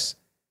trust,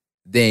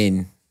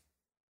 then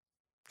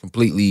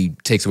completely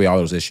takes away all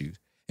those issues.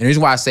 And the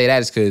reason why I say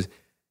that is because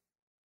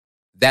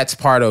that's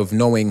part of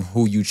knowing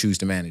who you choose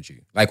to manage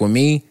you. Like with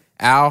me,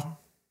 Al,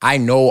 I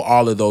know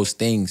all of those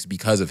things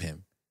because of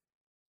him.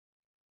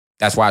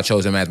 That's why I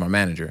chose him as my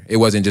manager. It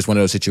wasn't just one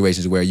of those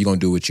situations where you're going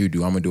to do what you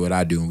do, I'm going to do what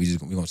I do, and we're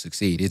going to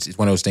succeed. It's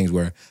one of those things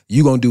where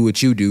you're going to do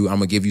what you do, I'm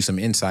going to give you some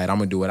insight, I'm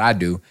going to do what I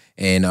do,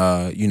 and,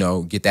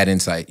 get that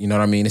insight. You know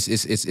what I mean?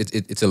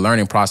 It's a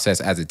learning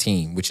process as a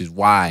team, which is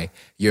why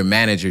your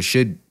manager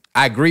should,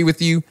 I agree with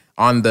you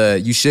on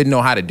you should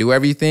know how to do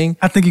everything.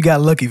 I think you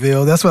got lucky,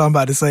 Bill. That's what I'm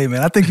about to say,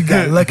 man. I think you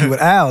got lucky with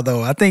Al,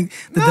 though. I think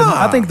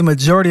the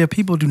majority of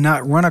people do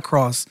not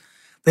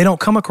they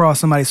don't come across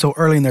somebody so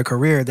early in their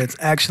career that's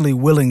actually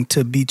willing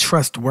to be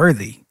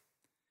trustworthy.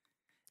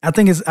 I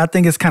think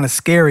it's kind of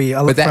scary for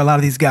a lot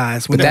of these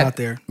guys when they're out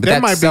there. But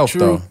that might be true.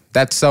 Though.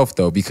 That's self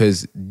though,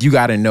 because you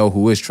got to know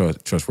who is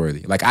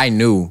trustworthy. Like I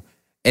knew,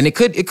 and it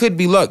could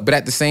be luck, but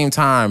at the same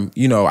time,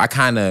 I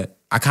kind of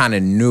I kind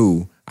of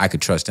knew I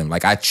could trust him.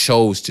 Like I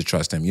chose to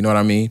trust him. You know what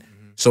I mean?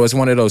 So it's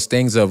one of those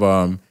things of,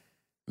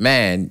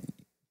 man,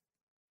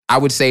 I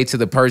would say to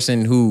the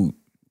person who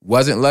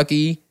wasn't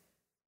lucky,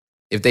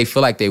 if they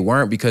feel like they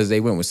weren't because they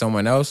went with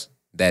someone else,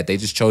 that they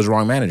just chose the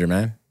wrong manager,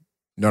 man.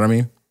 You know what I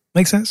mean?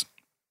 Makes sense.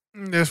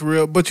 That's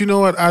real. But you know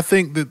what? I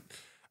think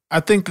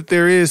that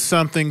there is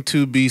something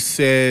to be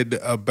said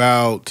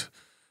about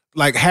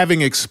like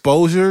having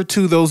exposure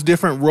to those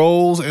different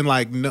roles and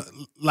like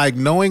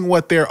knowing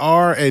what there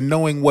are and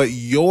knowing what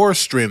your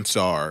strengths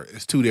are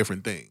is two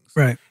different things.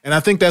 Right. And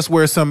I think that's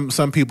where some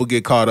people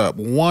get caught up.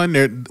 One,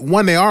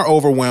 they are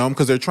overwhelmed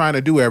because they're trying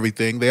to do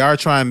everything. They are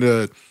trying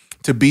to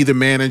be the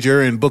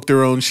manager and book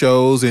their own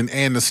shows and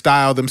to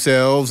style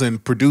themselves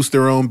and produce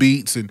their own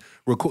beats and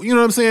record. You know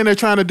what I'm saying? They're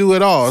trying to do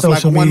it all. It's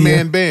like a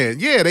one-man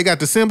band. Yeah, they got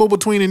the cymbal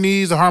between the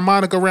knees, the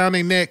harmonica around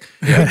their neck.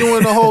 They're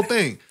doing the whole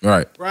thing.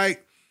 Right.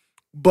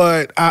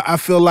 But I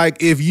feel like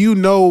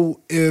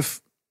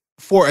if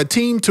for a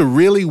team to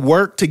really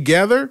work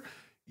together,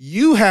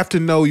 you have to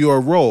know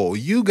your role.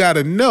 You got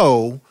to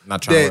know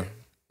that.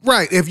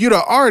 Right. If you're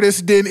the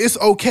artist, then it's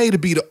okay to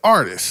be the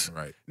artist.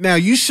 Right. Now,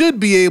 you should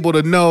be able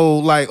to know,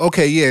 like,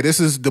 okay, yeah, this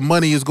is the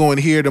money is going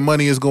here, the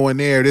money is going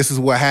there. This is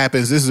what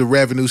happens. This is a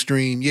revenue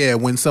stream. Yeah,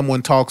 when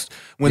someone talks,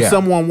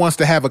 someone wants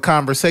to have a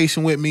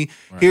conversation with me,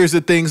 here's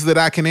the things that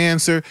I can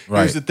answer.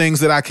 Here's the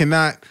things that I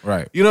cannot.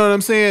 Right. You know what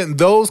I'm saying?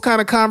 Those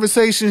kind of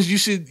conversations, you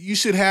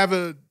should have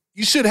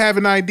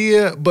an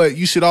idea, but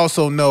you should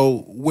also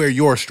know where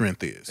your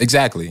strength is.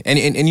 Exactly.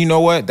 And you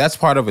know what? That's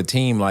part of a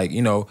team. Like,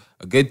 you know,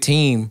 a good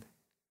team,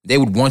 they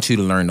would want you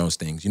to learn those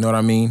things. You know what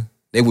I mean?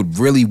 They would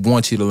really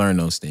want you to learn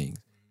those things.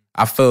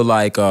 I feel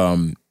like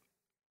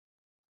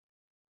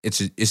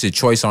it's a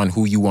choice on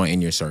who you want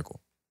in your circle.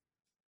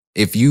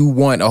 If you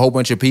want a whole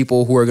bunch of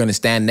people who are going to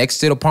stand next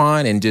to the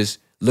pond and just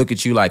look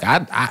at you like,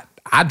 I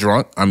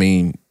drunk, I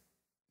mean,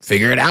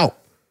 figure it out,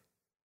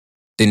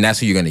 then that's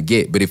who you're going to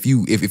get. But if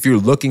you're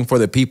looking for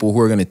the people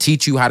who are going to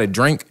teach you how to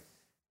drink,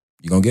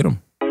 you're going to get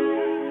them.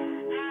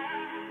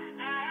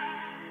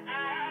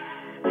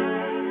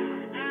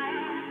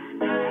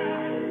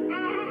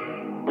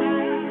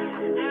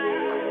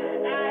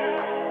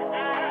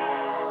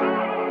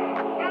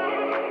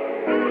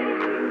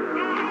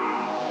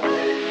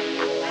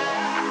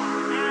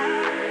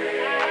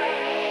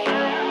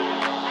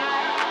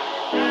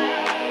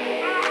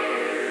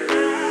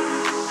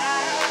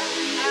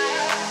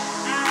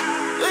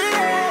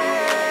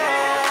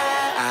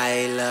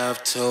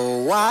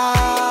 To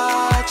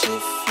watch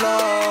it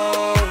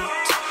float,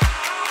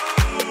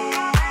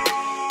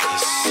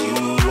 'cause you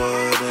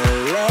wanna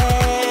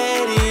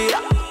let it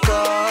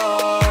go.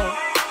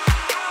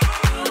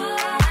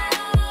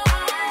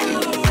 You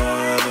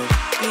wanna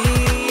be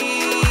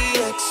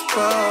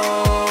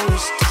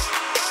exposed.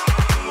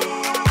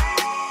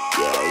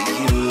 Yeah,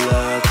 you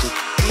love to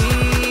be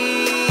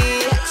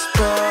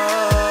exposed.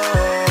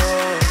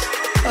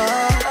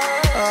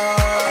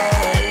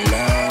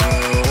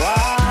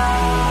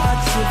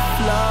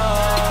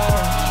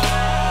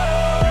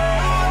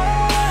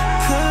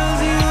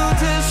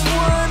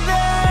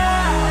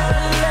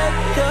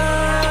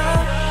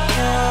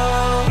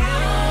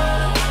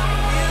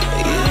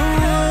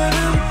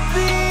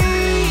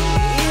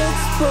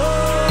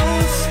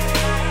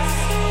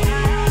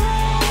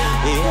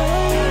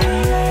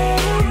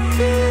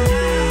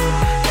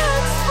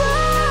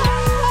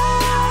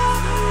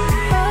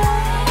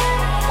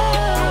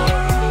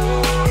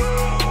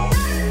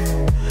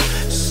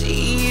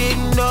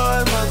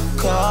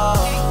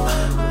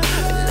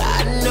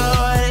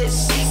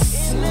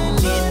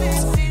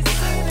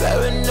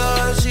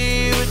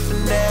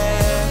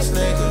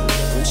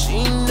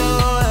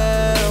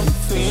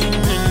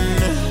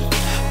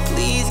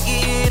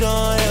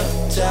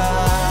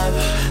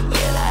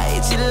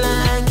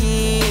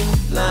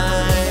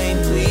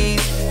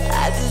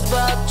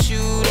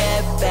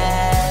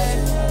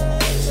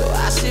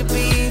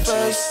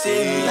 First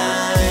in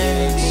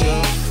line, so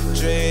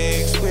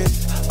drinks with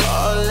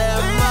all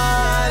that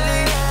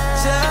money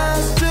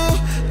just to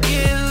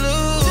get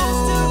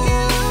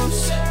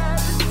loose,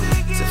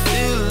 to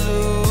feel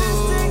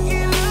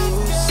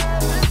loose.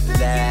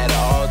 That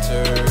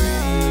alter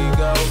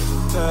ego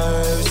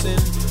person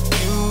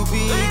you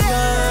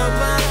become,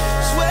 I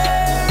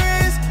swear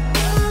is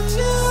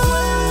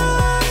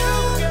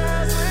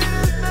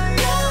I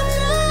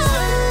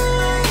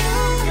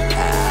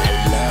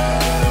love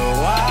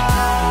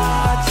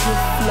watch it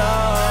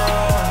flow.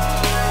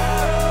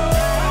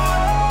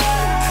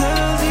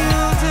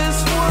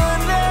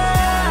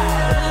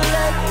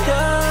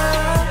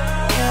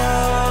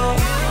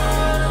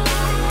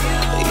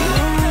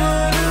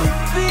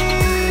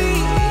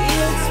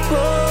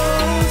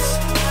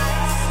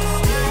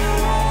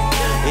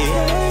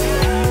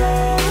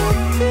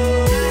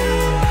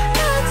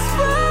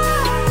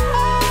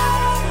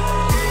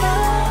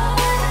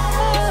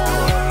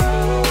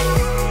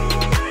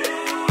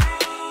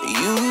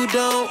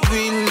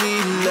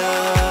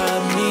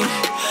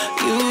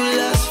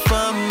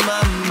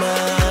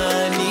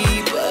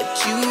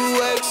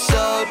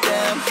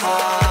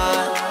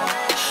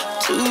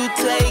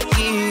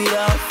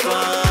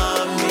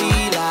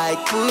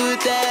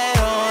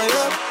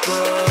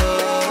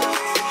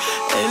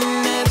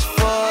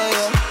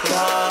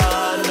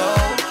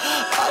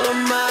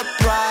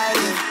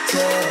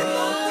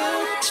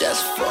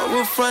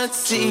 front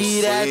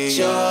seat at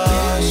your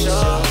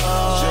show.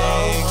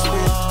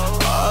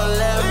 All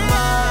that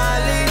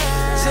Molly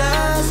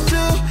just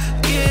to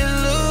get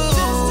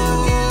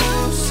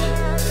loose,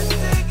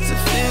 to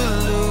feel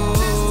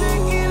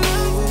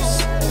loose.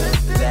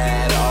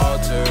 That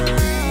alter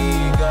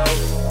ego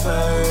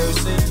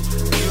person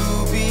you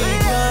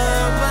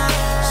become, I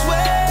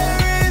swear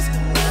is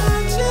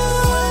not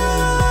yours.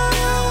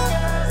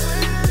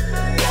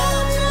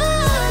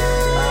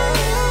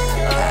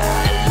 I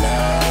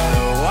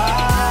love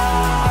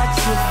watch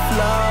you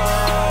flow.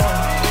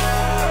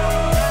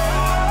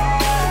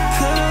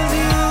 Cause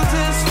you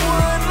just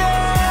wanna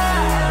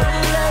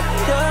let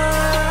go.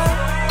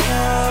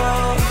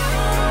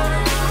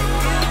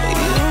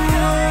 You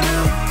wanna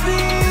be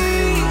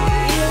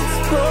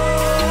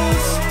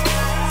exposed.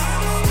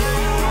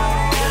 You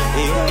wanna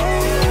be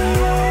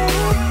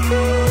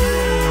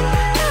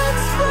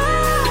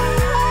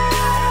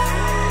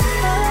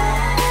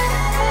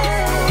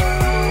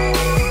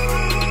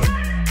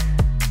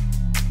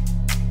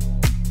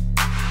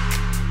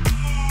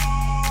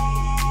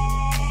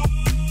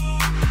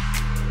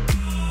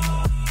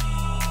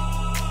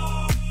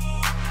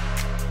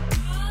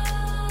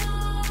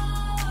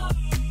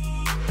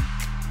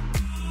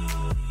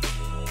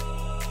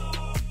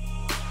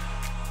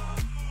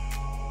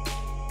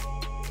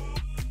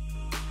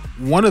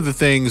One of the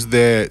things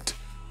that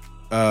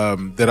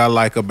that I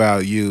like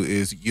about you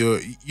is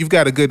you've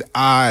got a good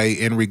eye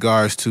in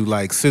regards to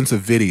like sense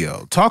of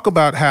video. Talk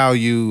about how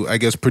you, I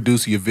guess,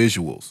 produce your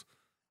visuals.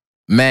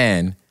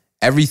 Man,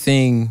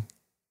 everything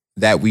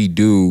that we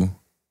do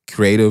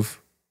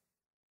creative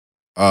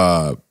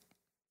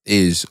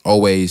is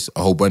always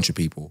a whole bunch of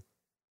people.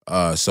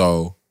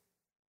 So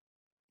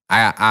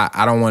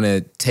I don't want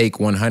to take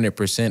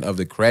 100% of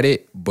the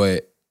credit,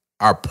 but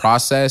our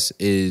process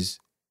is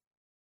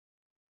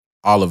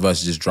all of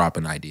us just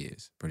dropping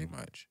ideas, pretty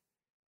much.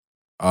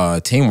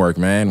 Teamwork,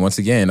 man. Once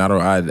again, I don't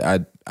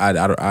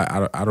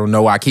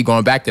know why I keep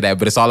going back to that,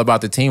 but it's all about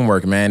the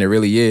teamwork, man. It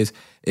really is.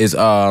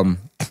 The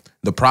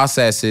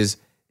process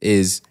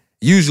is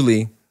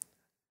usually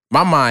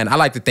my mind. I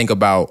like to think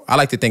about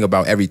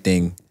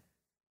everything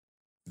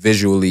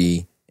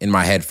visually in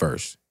my head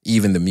first,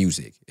 even the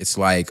music. It's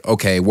like,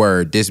 okay,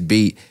 word, this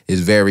beat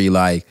is very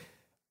like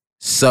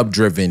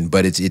sub-driven,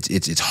 but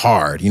it's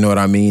hard. You know what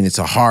I mean? It's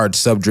a hard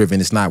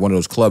sub-driven. It's not one of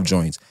those club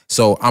joints.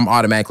 So I'm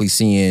automatically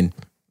seeing,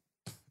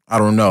 I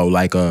don't know,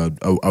 like a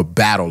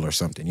battle or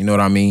something. You know what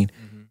I mean?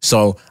 Mm-hmm.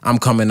 So I'm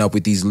coming up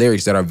with these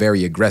lyrics that are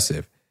very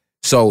aggressive.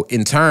 So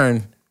in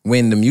turn,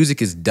 when the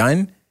music is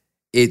done,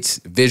 it's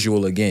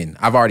visual again.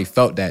 I've already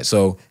felt that.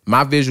 So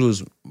my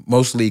visuals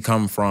mostly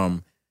come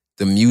from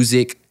the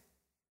music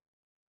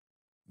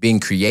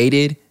being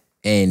created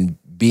and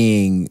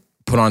being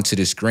put onto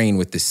the screen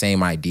with the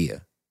same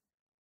idea.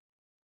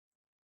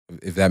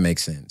 If that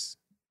makes sense.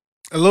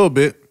 A little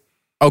bit.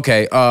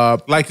 Okay.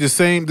 Like the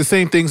same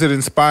things that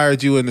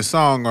inspired you in the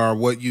song are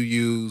what you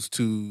use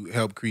to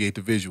help create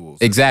the visuals.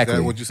 Exactly.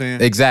 Is that what you're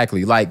saying?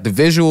 Exactly. Like the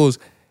visuals,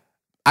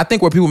 I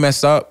think where people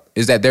mess up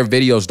is that their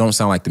videos don't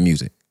sound like the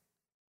music.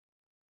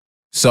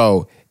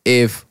 So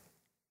if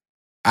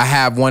I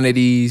have one of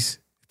these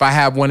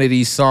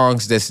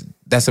songs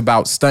that's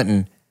about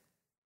stunting,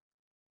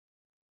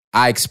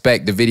 I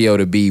expect the video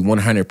to be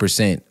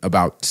 100%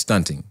 about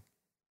stunting,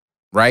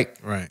 right?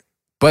 Right.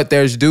 But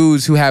there's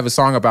dudes who have a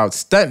song about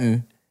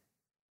stunting,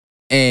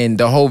 and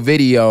the whole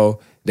video,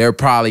 they're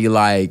probably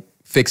like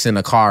fixing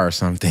a car or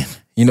something.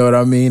 You know what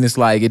I mean? It's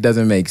like, it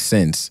doesn't make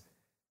sense.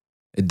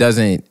 It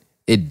doesn't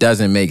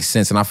make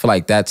sense. And I feel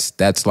like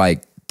that's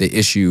like the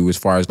issue as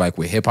far as like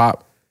with hip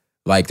hop.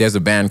 Like there's a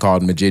band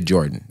called Majid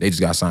Jordan. They just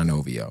got signed to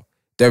OVO.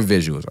 Their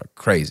visuals are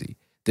crazy.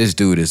 This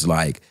dude is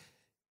like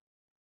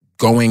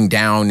going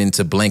down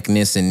into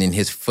blankness, and then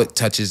his foot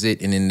touches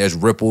it, and then there's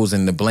ripples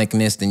in the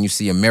blankness, then you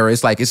see a mirror.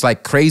 It's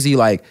like crazy,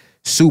 like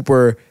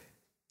super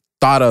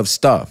thought of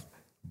stuff.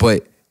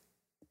 But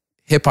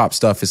hip hop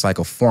stuff is like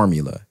a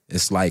formula.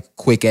 It's like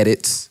quick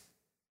edits.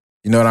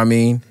 You know what I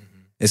mean? Mm-hmm.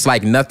 It's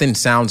like nothing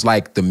sounds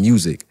like the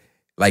music.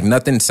 Like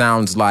nothing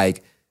sounds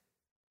like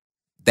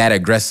that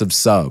aggressive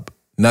sub.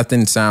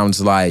 Nothing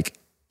sounds like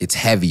it's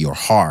heavy or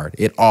hard.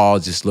 It all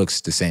just looks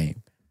the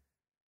same.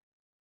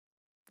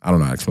 I don't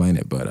know how to explain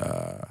it, but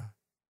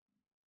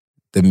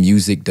the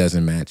music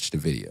doesn't match the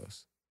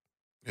videos.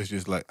 It's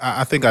just like,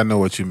 I think I know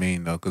what you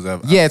mean though, because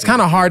it's kind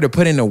of hard to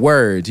put into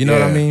words. You know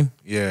what I mean?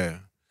 Yeah.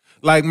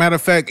 Like matter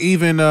of fact,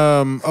 even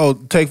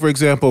take for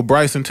example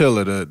Bryson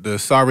Tiller, the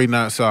Sorry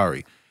Not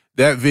Sorry.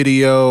 That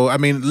video, I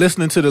mean,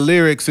 listening to the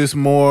lyrics is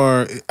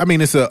more. I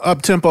mean, it's an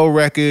up-tempo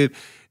record.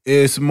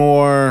 It's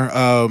more,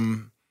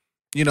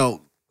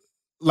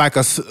 like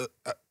a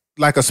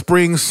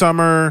spring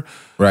summer,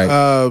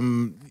 right?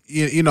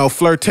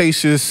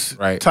 Flirtatious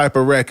type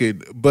of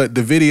record. But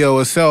the video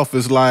itself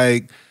is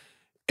like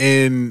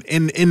in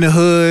the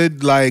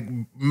hood, like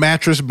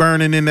mattress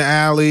burning in the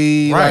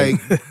alley, right?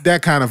 Like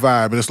that kind of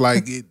vibe. And it's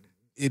like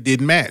it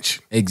didn't match.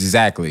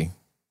 Exactly.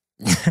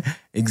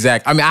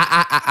 Exactly. I mean,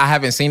 I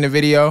haven't seen the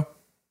video,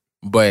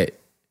 but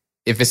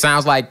If it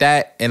sounds like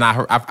that, and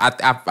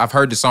I've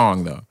heard the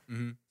song though.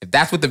 If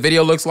that's what the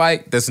video looks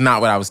like, that's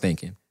not what I was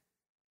thinking.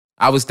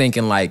 I was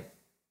thinking like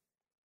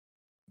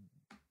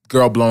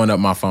girl blowing up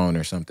my phone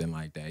or something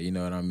like that. You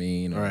know what I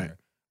mean?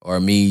 Or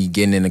me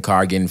getting in the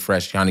car, getting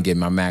fresh, trying to get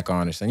my Mac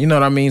on or something. You know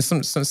what I mean?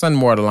 Some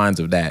more of the lines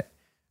of that.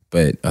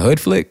 But a hood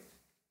flick?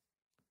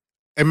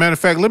 As a matter of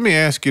fact, let me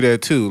ask you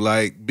that too.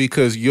 Like,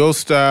 because your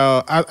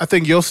style, I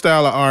think your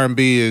style of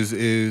R&B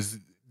is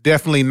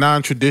definitely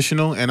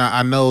non-traditional. And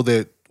I know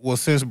that, well,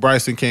 since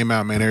Bryson came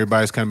out, man,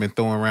 everybody's kind of been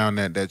throwing around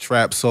that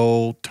trap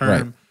soul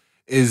term.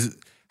 Right.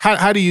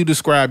 How do you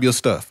describe your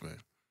stuff, man?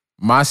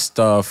 My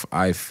stuff,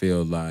 I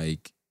feel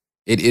like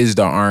it is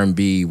the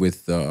R&B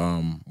with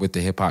the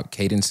hip hop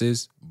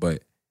cadences,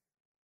 but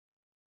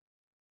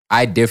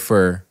I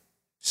differ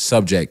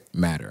subject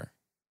matter.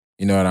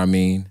 You know what I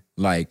mean?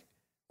 Like,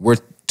 we're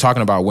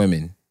talking about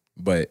women,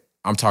 but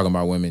I'm talking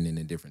about women in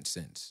a different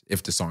sense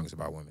if the song is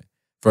about women.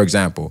 For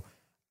example,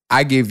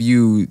 I give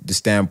you the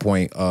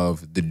standpoint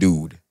of the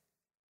dude.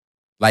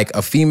 Like,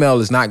 a female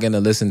is not going to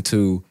listen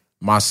to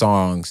my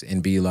songs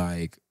and be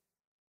like,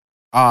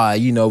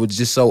 it's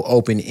just so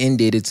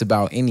open-ended, it's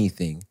about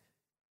anything.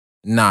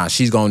 Nah,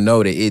 she's going to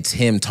know that it's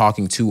him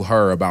talking to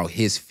her about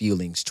his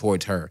feelings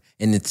towards her.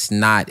 And it's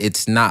not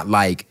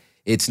like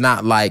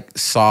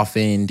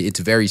softened. It's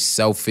very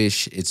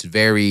selfish. It's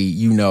very,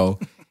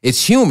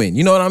 it's human.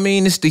 You know what I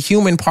mean? It's the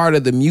human part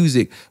of the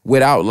music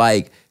without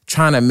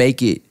trying to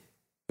make it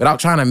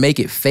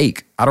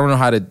fake. I don't know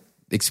how to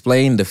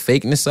explain the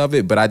fakeness of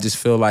it, but I just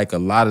feel like a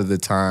lot of the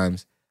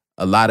times,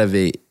 a lot of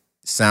it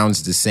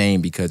sounds the same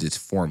because it's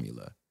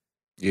formula.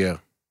 Yeah.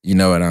 You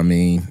know what I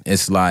mean?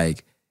 It's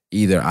like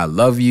either I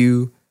love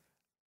you,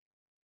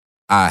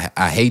 I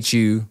hate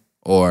you,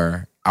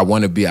 or I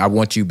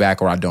want you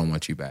back, or I don't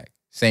want you back.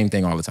 Same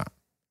thing all the time.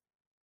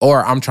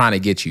 Or I'm trying to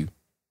get you.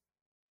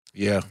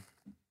 Yeah.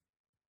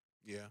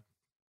 Yeah.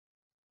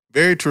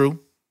 Very true.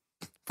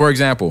 For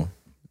example,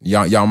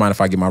 y'all mind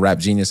if I get my rap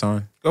genius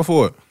on? Go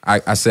for it.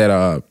 I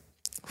said,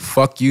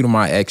 fuck you to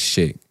my ex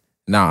chick.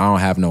 Now I don't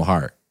have no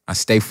heart. I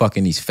stay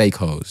fucking these fake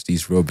hoes.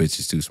 These real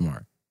bitches too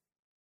smart.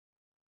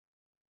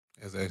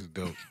 That's actually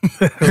dope.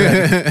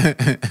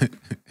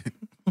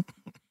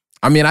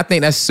 I mean, I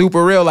think that's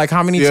super real. Like,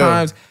 how many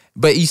times?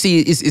 But you see,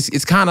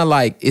 it's kind of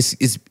like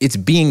it's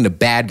being the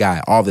bad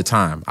guy all the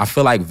time. I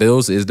feel like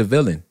Villz is the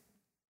villain.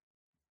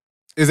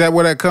 Is that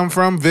where that come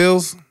from,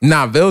 Villz?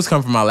 Nah, Villz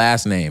come from my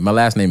last name. My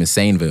last name is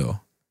Saneville.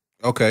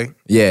 Okay.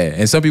 Yeah,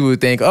 and some people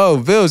would think,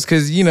 oh, Villz,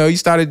 because you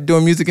started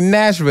doing music in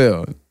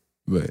Nashville.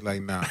 But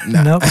like, nah.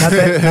 Nope, not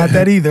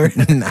that either.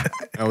 Nah.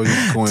 That was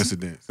just a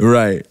coincidence.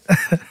 Right.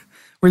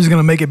 We're just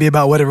gonna make it be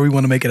about whatever we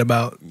want to make it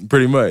about.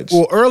 Pretty much.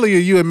 Well, earlier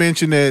you had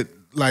mentioned that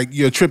like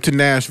your trip to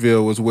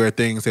Nashville was where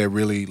things had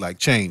really like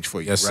changed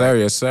for you. Yes, right? sir.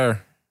 Yes,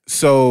 sir.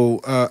 So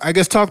I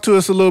guess talk to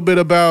us a little bit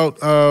about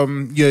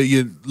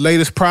your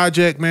latest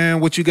project,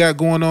 man. What you got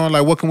going on?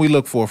 Like, what can we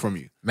look for from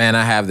you? Man,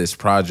 I have this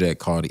project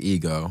called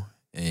Ego,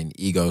 and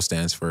Ego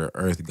stands for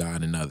Earth,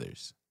 God, and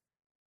Others.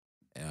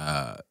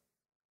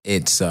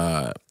 It's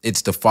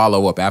the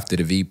follow up after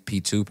the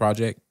VP2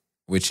 project,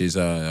 which is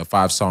a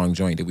 5-song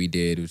joint that we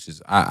did, which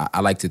is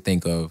I like to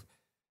think of.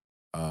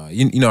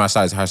 I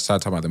started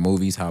talking about the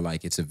movies, how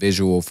like it's a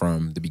visual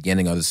from the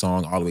beginning of the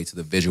song all the way to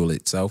the visual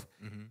itself.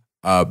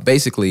 Mm-hmm.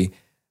 Basically,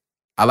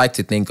 I like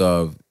to think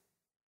of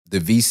the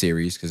V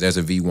series, because there's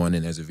a V1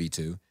 and there's a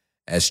V2,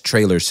 as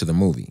trailers to the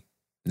movie.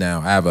 Now,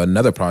 I have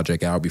another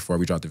project out before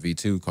we drop the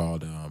V2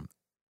 called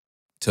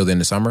Till the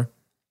End of Summer.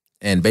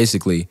 And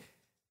basically,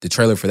 the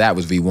trailer for that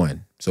was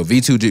V1. So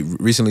V2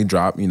 recently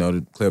dropped,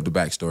 to clear up the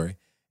backstory.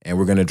 And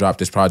we're going to drop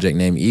this project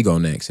named Ego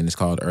next, and it's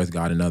called Earth,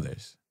 God, and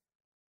Others.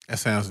 That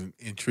sounds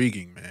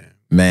intriguing, man.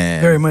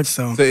 Man. Very much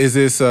so. So is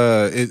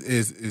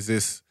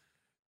this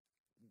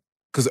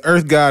because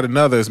Earth, God, and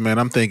Others, man,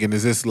 I'm thinking,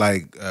 is this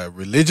like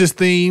religious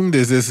themed?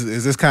 Is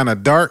this kind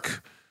of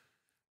dark?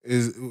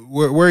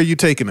 Where are you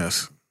taking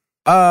us?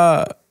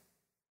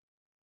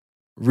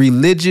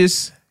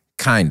 Religious,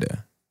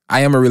 kinda.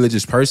 I am a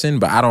religious person,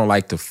 but I don't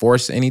like to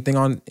force anything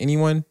on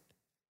anyone.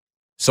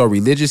 So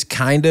religious,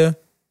 kinda,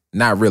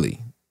 not really.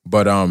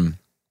 But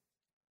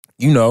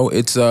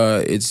it's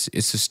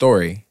a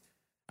story.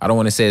 I don't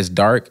want to say it's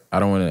dark.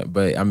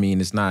 But I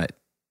mean, it's not.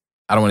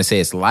 I don't want to say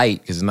it's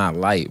light, because it's not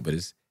light, but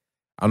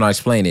I'm not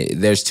explaining it.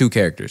 There's 2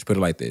 characters. Put it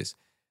like this: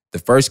 the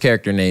first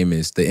character name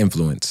is The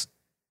Influence,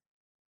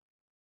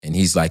 and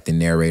he's like the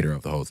narrator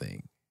of the whole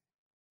thing.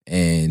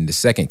 And the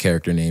second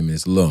character name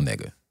is Lil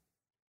Nigga.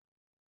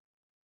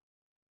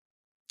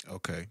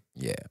 Okay.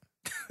 Yeah.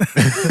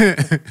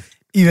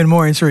 Even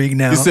more intrigued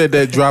now. You said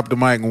that, drop the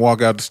mic and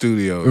walk out the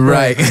studio.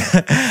 Right.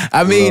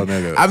 I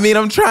mean,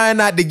 I'm trying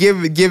not to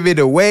give it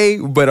away,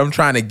 but I'm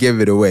trying to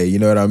give it away. You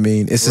know what I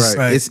mean? It's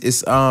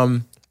just,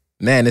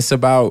 man, it's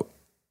about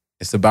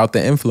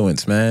the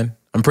influence, man.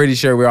 I'm pretty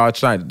sure we're all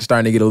starting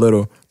to get a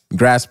little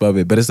grasp of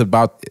it, but it's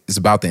about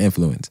the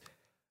influence.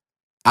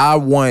 I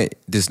want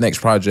this next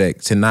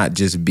project to not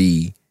just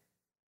be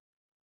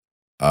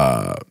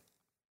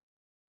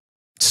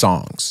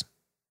songs.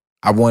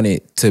 I want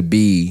it to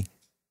be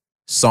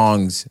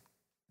songs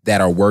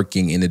that are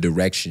working in the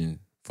direction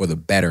for the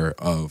better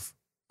of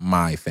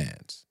my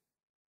fans.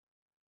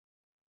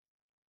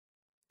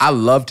 I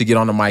love to get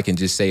on the mic and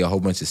just say a whole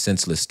bunch of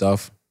senseless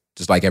stuff,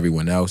 just like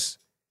everyone else.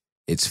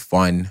 It's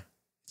fun.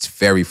 It's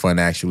very fun,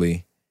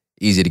 actually.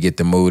 Easy to get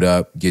the mood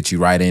up, get you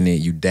right in it,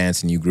 you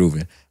dancing, you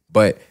grooving.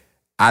 But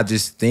I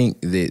just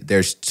think that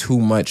there's too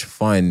much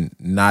fun,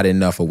 not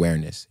enough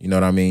awareness. You know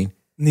what I mean?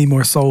 Need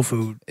more soul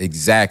food.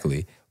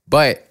 Exactly.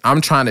 But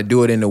I'm trying to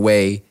do it in a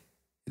way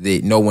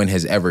that no one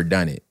has ever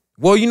done it.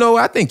 Well, you know,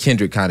 I think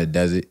Kendrick kind of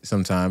does it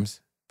sometimes,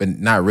 but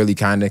not really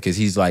kind of, because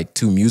he's like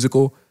too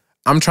musical.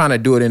 I'm trying to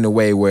do it in a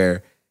way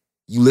where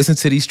you listen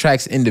to these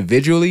tracks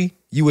individually,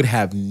 you would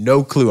have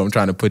no clue I'm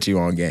trying to put you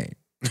on game.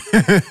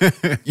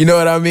 You know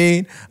what I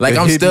mean? Like,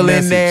 I'm still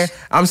in there.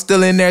 I'm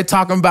still in there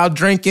talking about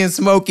drinking,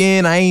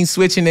 smoking. I ain't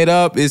switching it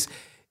up. It's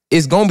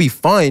gonna be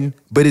fun,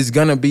 but it's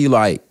gonna be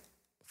like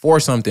for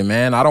something,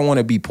 man. I don't want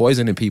to be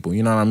poisoning people.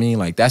 You know what I mean?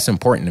 Like, that's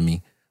important to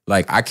me.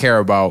 Like, I care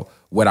about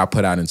what I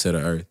put out into the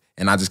earth,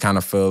 and I just kind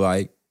of feel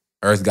like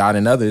Earth, God,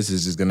 and others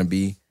is just gonna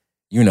be,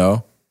 you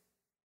know,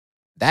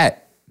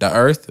 that the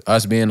earth,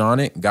 us being on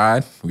it,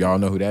 God, we all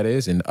know who that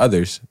is, and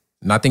others.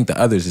 And I think the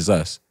others is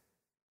us.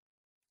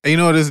 And you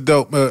know what is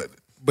dope,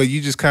 but you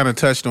just kind of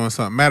touched on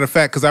something. Matter of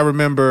fact, because I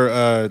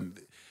remember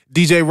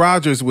DJ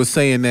Rogers was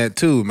saying that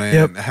too, man.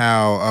 Yep.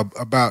 How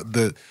about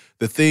the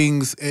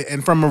things,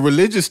 and from a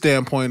religious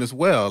standpoint as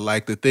well,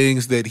 like the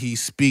things that he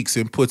speaks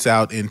and puts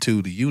out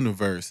into the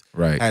universe,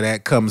 Right? How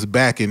that comes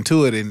back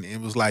into it, and it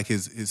was like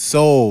his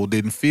soul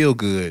didn't feel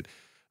good,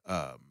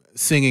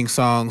 singing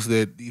songs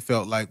that he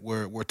felt like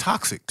were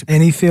toxic to people.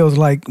 And he feels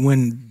like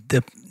when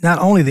not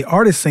only the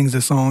artist sings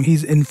the song,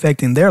 he's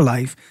infecting their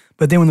life,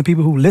 but then when the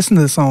people who listen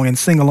to the song and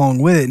sing along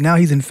with it, now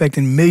he's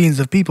infecting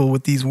millions of people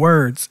with these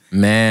words.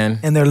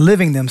 Man. And they're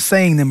living them,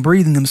 saying them,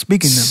 breathing them,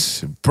 speaking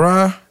them.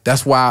 Bruh,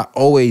 that's why I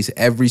always,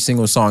 every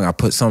single song, I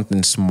put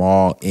something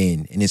small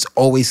in. And it's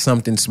always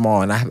something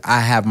small. And I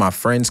have my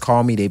friends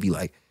call me, they be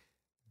like,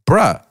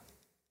 bruh,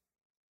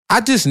 I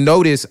just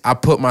noticed I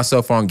put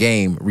myself on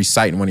game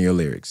reciting one of your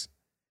lyrics.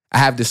 I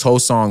have this whole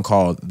song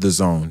called The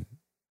Zone.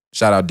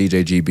 Shout out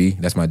DJ GB.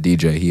 That's my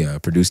DJ. He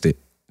produced it.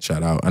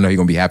 Shout out. I know he's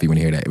going to be happy when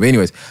he hear that. But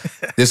anyways,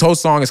 this whole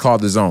song is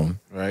called The Zone.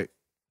 Right.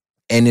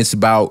 And it's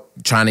about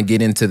trying to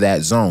get into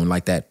that zone,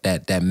 like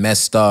that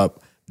messed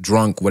up,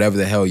 drunk, whatever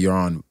the hell you're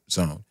on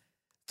zone.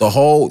 The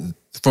whole,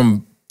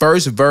 from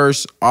first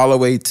verse all the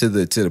way to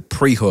the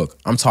pre-hook,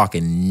 I'm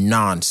talking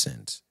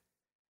nonsense.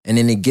 And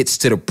then it gets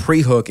to the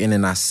pre-hook and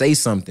then I say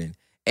something.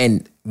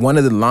 And one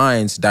of the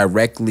lines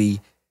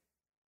directly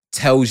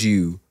tells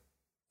you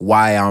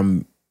why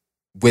I'm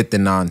with the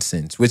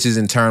nonsense, which is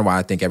in turn why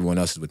I think everyone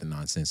else is with the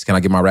nonsense. Can I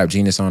get my rap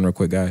genius on real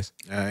quick, guys?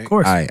 All right. Of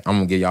course. All right, I'm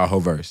going to give y'all a whole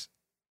verse.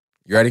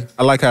 You ready?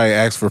 I like how he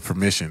asked for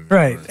permission.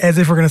 Right. As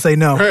if we're going to say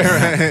no.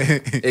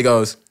 It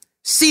goes,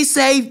 She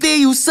say,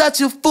 V, you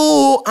such a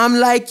fool. I'm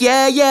like,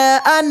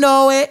 yeah, I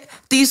know it.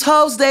 These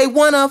hoes, they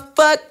wanna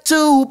fuck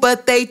too,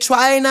 but they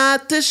try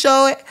not to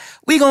show it.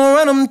 We gon'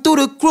 run them through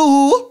the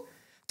crew.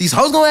 These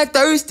hoes gon' act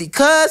thirsty,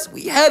 cause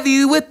we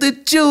heavy with the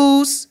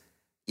juice.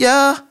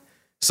 Yeah.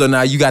 so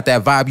now you got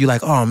that vibe. You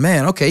like, oh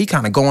man, okay, he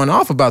kind of going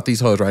off about these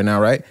hoes right now,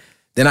 right?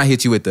 Then I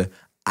hit you with the,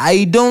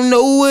 I don't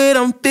know what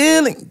I'm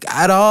feeling.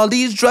 Got all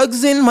these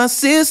drugs in my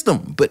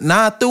system, but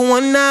not the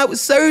one I was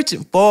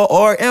searching for.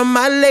 Or am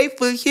I late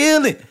for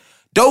healing?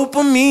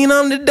 Dopamine,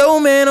 I'm the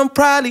dope man. I'm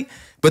probably.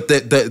 but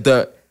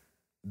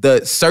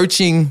the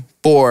searching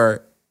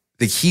for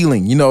the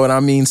healing, you know what I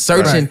mean?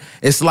 Searching, Right.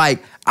 It's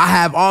like I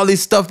have all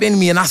this stuff in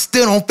me and I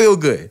still don't feel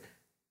good.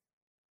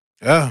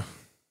 Yeah.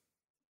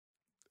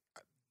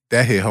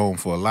 That hit home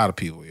for a lot of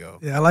people, yo.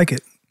 Yeah, I like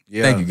it.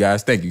 Yeah. Thank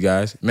you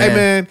guys. Man. Hey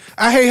man,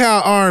 I hate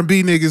how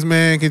R&B niggas,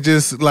 man, can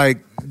just like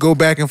go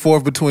back and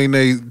forth between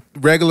their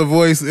regular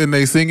voice and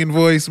their singing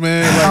voice,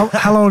 man. Like,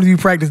 How long do you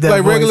practice that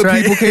like voice, regular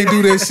right? people can't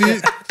do that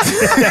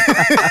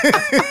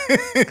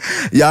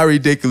shit. Y'all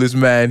ridiculous,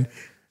 man.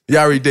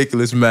 Y'all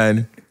ridiculous,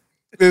 man.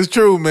 It's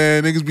true,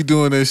 man. Niggas be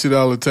doing that shit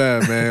all the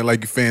time, man.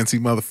 Like you fancy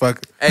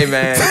motherfucker. Hey,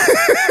 man.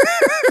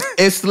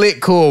 It's slick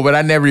cool, but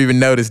I never even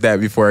noticed that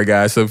before,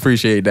 guys. So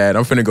appreciate that.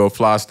 I'm finna go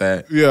floss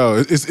that.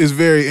 Yo, it's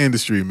very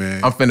industry,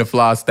 man. I'm finna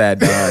floss that,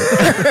 dog.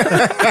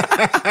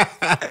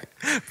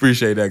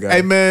 Appreciate that, guys.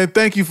 Hey man,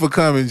 thank you for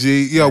coming,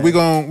 G. Yo,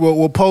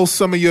 we'll post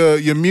some of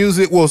your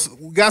music. Well,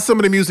 we got some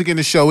of the music in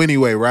the show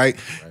anyway, right?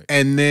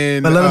 And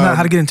then But let them know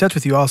how to get in touch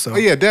with you also. Oh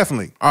yeah,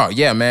 definitely. Oh,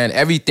 yeah, man.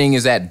 Everything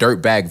is at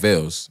Dirtbag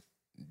Villz.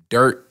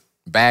 Dirt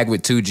bag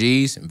with 2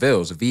 G's.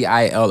 Villz.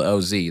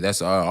 VILLZ.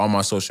 That's all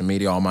my social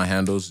media, all my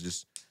handles.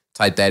 Just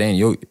type that in.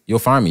 You'll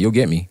find me. You'll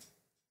get me.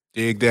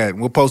 Dig that.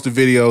 We'll post the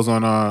videos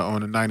on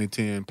the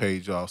 9010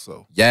 page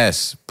also.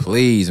 Yes,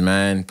 please,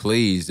 man.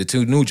 Please. The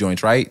 2 new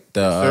joints, right?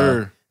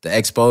 Sir. The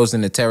Exposed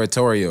and the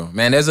Territorial.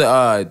 Man, there's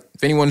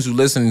if anyone who's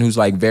listening who's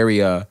like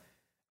very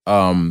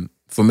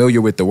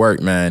familiar with the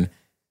work, man,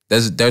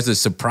 there's a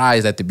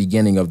surprise at the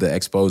beginning of the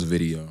Exposed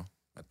video.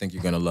 I think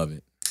you're gonna love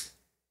it.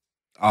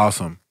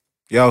 Awesome.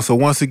 Yo, so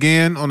once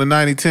again, on the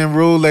 90-10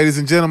 rule, ladies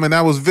and gentlemen,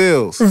 that was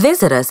Villz.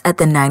 Visit us at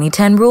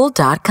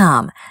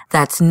the9010rule.com.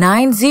 That's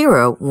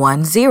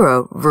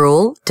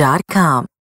 9010rule.com.